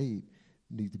got saved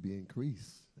needs to be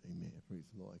increased. Amen. Praise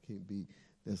the Lord. It can't be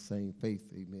that same faith,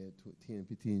 amen, 10,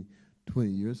 15, 20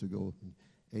 years ago,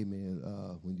 amen,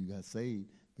 when you got saved,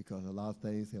 because a lot of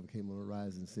things have came on the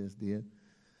horizon since then,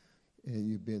 and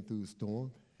you've been through the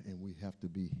storm, and we have to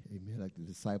be, amen, like the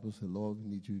disciples said, Lord, we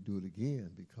need you to do it again,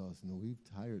 because, we've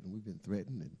tired and we've been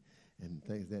threatened and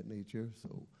things of that nature,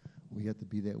 so we have to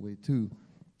be that way too.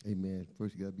 Amen.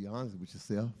 First, you got to be honest with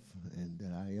yourself, and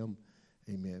that I am,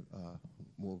 amen,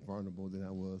 more vulnerable than I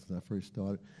was when I first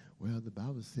started. Well, the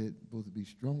Bible said supposed to be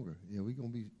stronger. Yeah, we're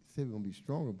going to be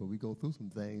stronger, but we go through some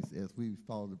things as we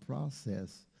follow the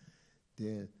process.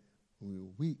 Then when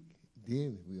we're weak,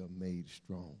 then we are made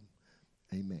strong.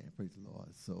 Amen. Praise the Lord.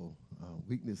 So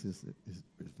weakness is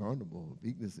vulnerable.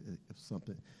 Weakness is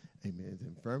something, amen, it's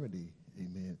infirmity,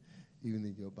 amen, even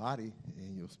in your body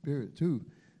and your spirit too.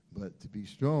 But to be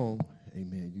strong,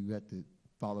 amen, you have to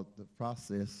follow the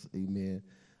process, amen,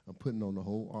 of putting on the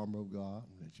whole armor of God,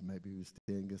 that you might be able to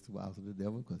stand against the wiles of the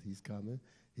devil, because he's coming.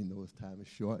 He knows time is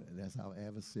short, and that's our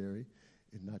adversary.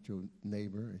 It's not your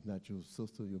neighbor. It's not your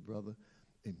sister, your brother.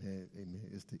 Amen, amen.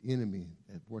 It's the enemy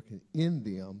that's working in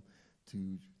them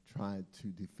to try to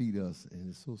defeat us. And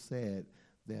it's so sad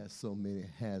that so many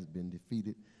has been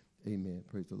defeated. Amen,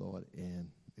 praise the Lord. And,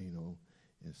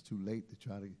 it's too late to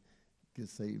try to get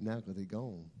saved now because they're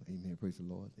gone. Amen. Praise the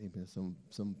Lord. Amen.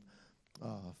 Some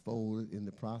folded in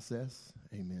the process.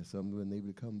 Amen. Some weren't able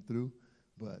to come through.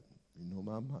 But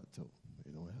my motto,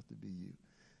 it don't have to be you.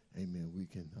 Amen. We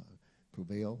can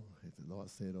prevail, as the Lord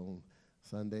said on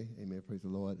Sunday. Amen. Praise the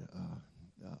Lord.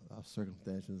 Our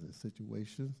circumstances and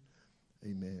situations.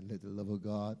 Amen. Let the love of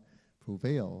God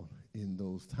prevail in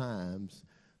those times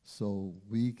so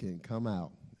we can come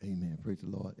out. Amen. Praise the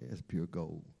Lord as pure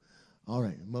gold. All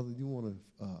right, Mother, you want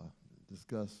to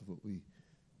discuss what we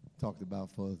talked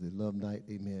about for the Love Night,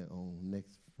 amen, on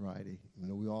next Friday.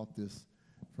 We're off this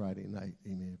Friday night,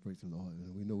 amen, praise the Lord.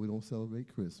 And we know we don't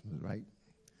celebrate Christmas, right?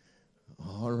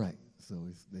 All right, so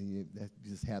that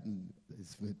just happened.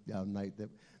 It's our night that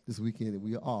this weekend that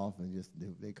we are off, and just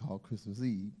they call Christmas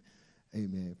Eve,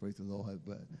 amen, praise the Lord.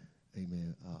 But,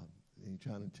 amen, ain't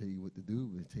trying to tell you what to do,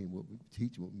 we're telling you what we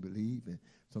teach, what we believe, and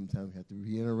sometimes we have to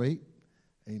reiterate.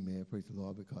 Amen. Praise the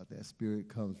Lord, because that spirit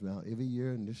comes around every year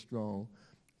and it's strong.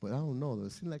 But I don't know.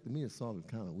 It seems like to me it's sort of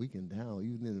kind of weakened down,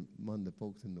 even among the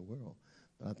folks in the world.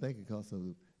 But I think because of,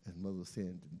 as Mother was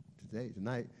saying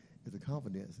tonight, is the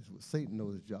confidence. It's what Satan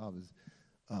knows his job is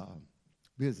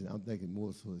busy. I'm thinking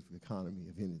more so it's the economy,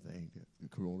 if anything, the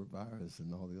coronavirus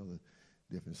and all the other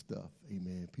different stuff.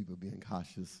 Amen. People being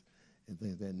cautious and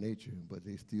things of that nature. But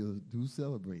they still do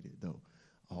celebrate it, though,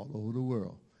 all over the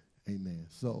world. Amen.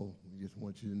 So we just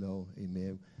want you to know,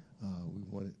 amen, we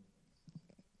want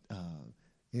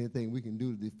anything we can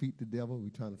do to defeat the devil.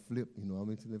 We're trying to flip, I'm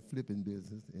into the flipping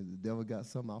business, and the devil got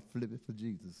something, I'll flip it for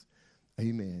Jesus.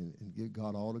 Amen. And give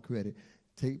God all the credit.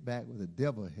 Take back what the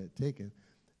devil had taken,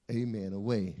 amen,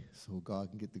 away, so God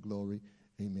can get the glory.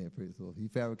 Amen. Praise the Lord. If he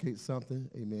fabricates something,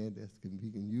 amen, he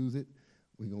can use it,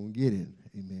 we're going to get it.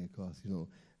 Amen. Because,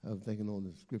 I was thinking on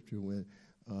the scripture when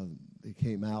they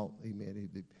came out, amen,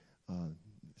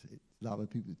 a lot of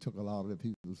people took a lot of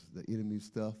the enemy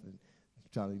stuff and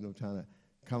trying to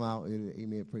come out.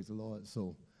 Amen. Praise the Lord.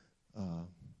 So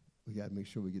we got to make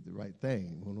sure we get the right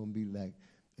thing. We don't be like,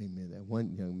 amen, that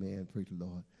one young man, praise the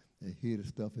Lord, that hid the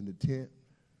stuff in the tent,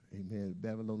 amen, the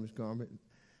Babylonish garment,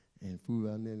 and flew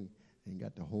around there and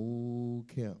got the whole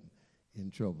camp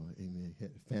in trouble. Amen.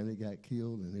 Family got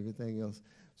killed and everything else.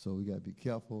 So we got to be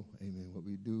careful, amen, what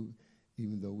we do,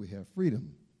 even though we have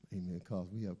freedom. Amen, because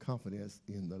we have confidence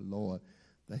in the Lord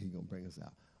that he's going to bring us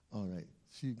out. All right,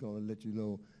 she's going to let you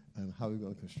know how we're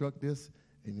going to construct this.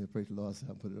 Amen, praise the Lord. So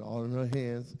I put it all in her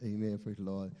hands. Amen, praise the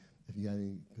Lord. If you got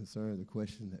any concerns or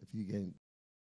questions, if you get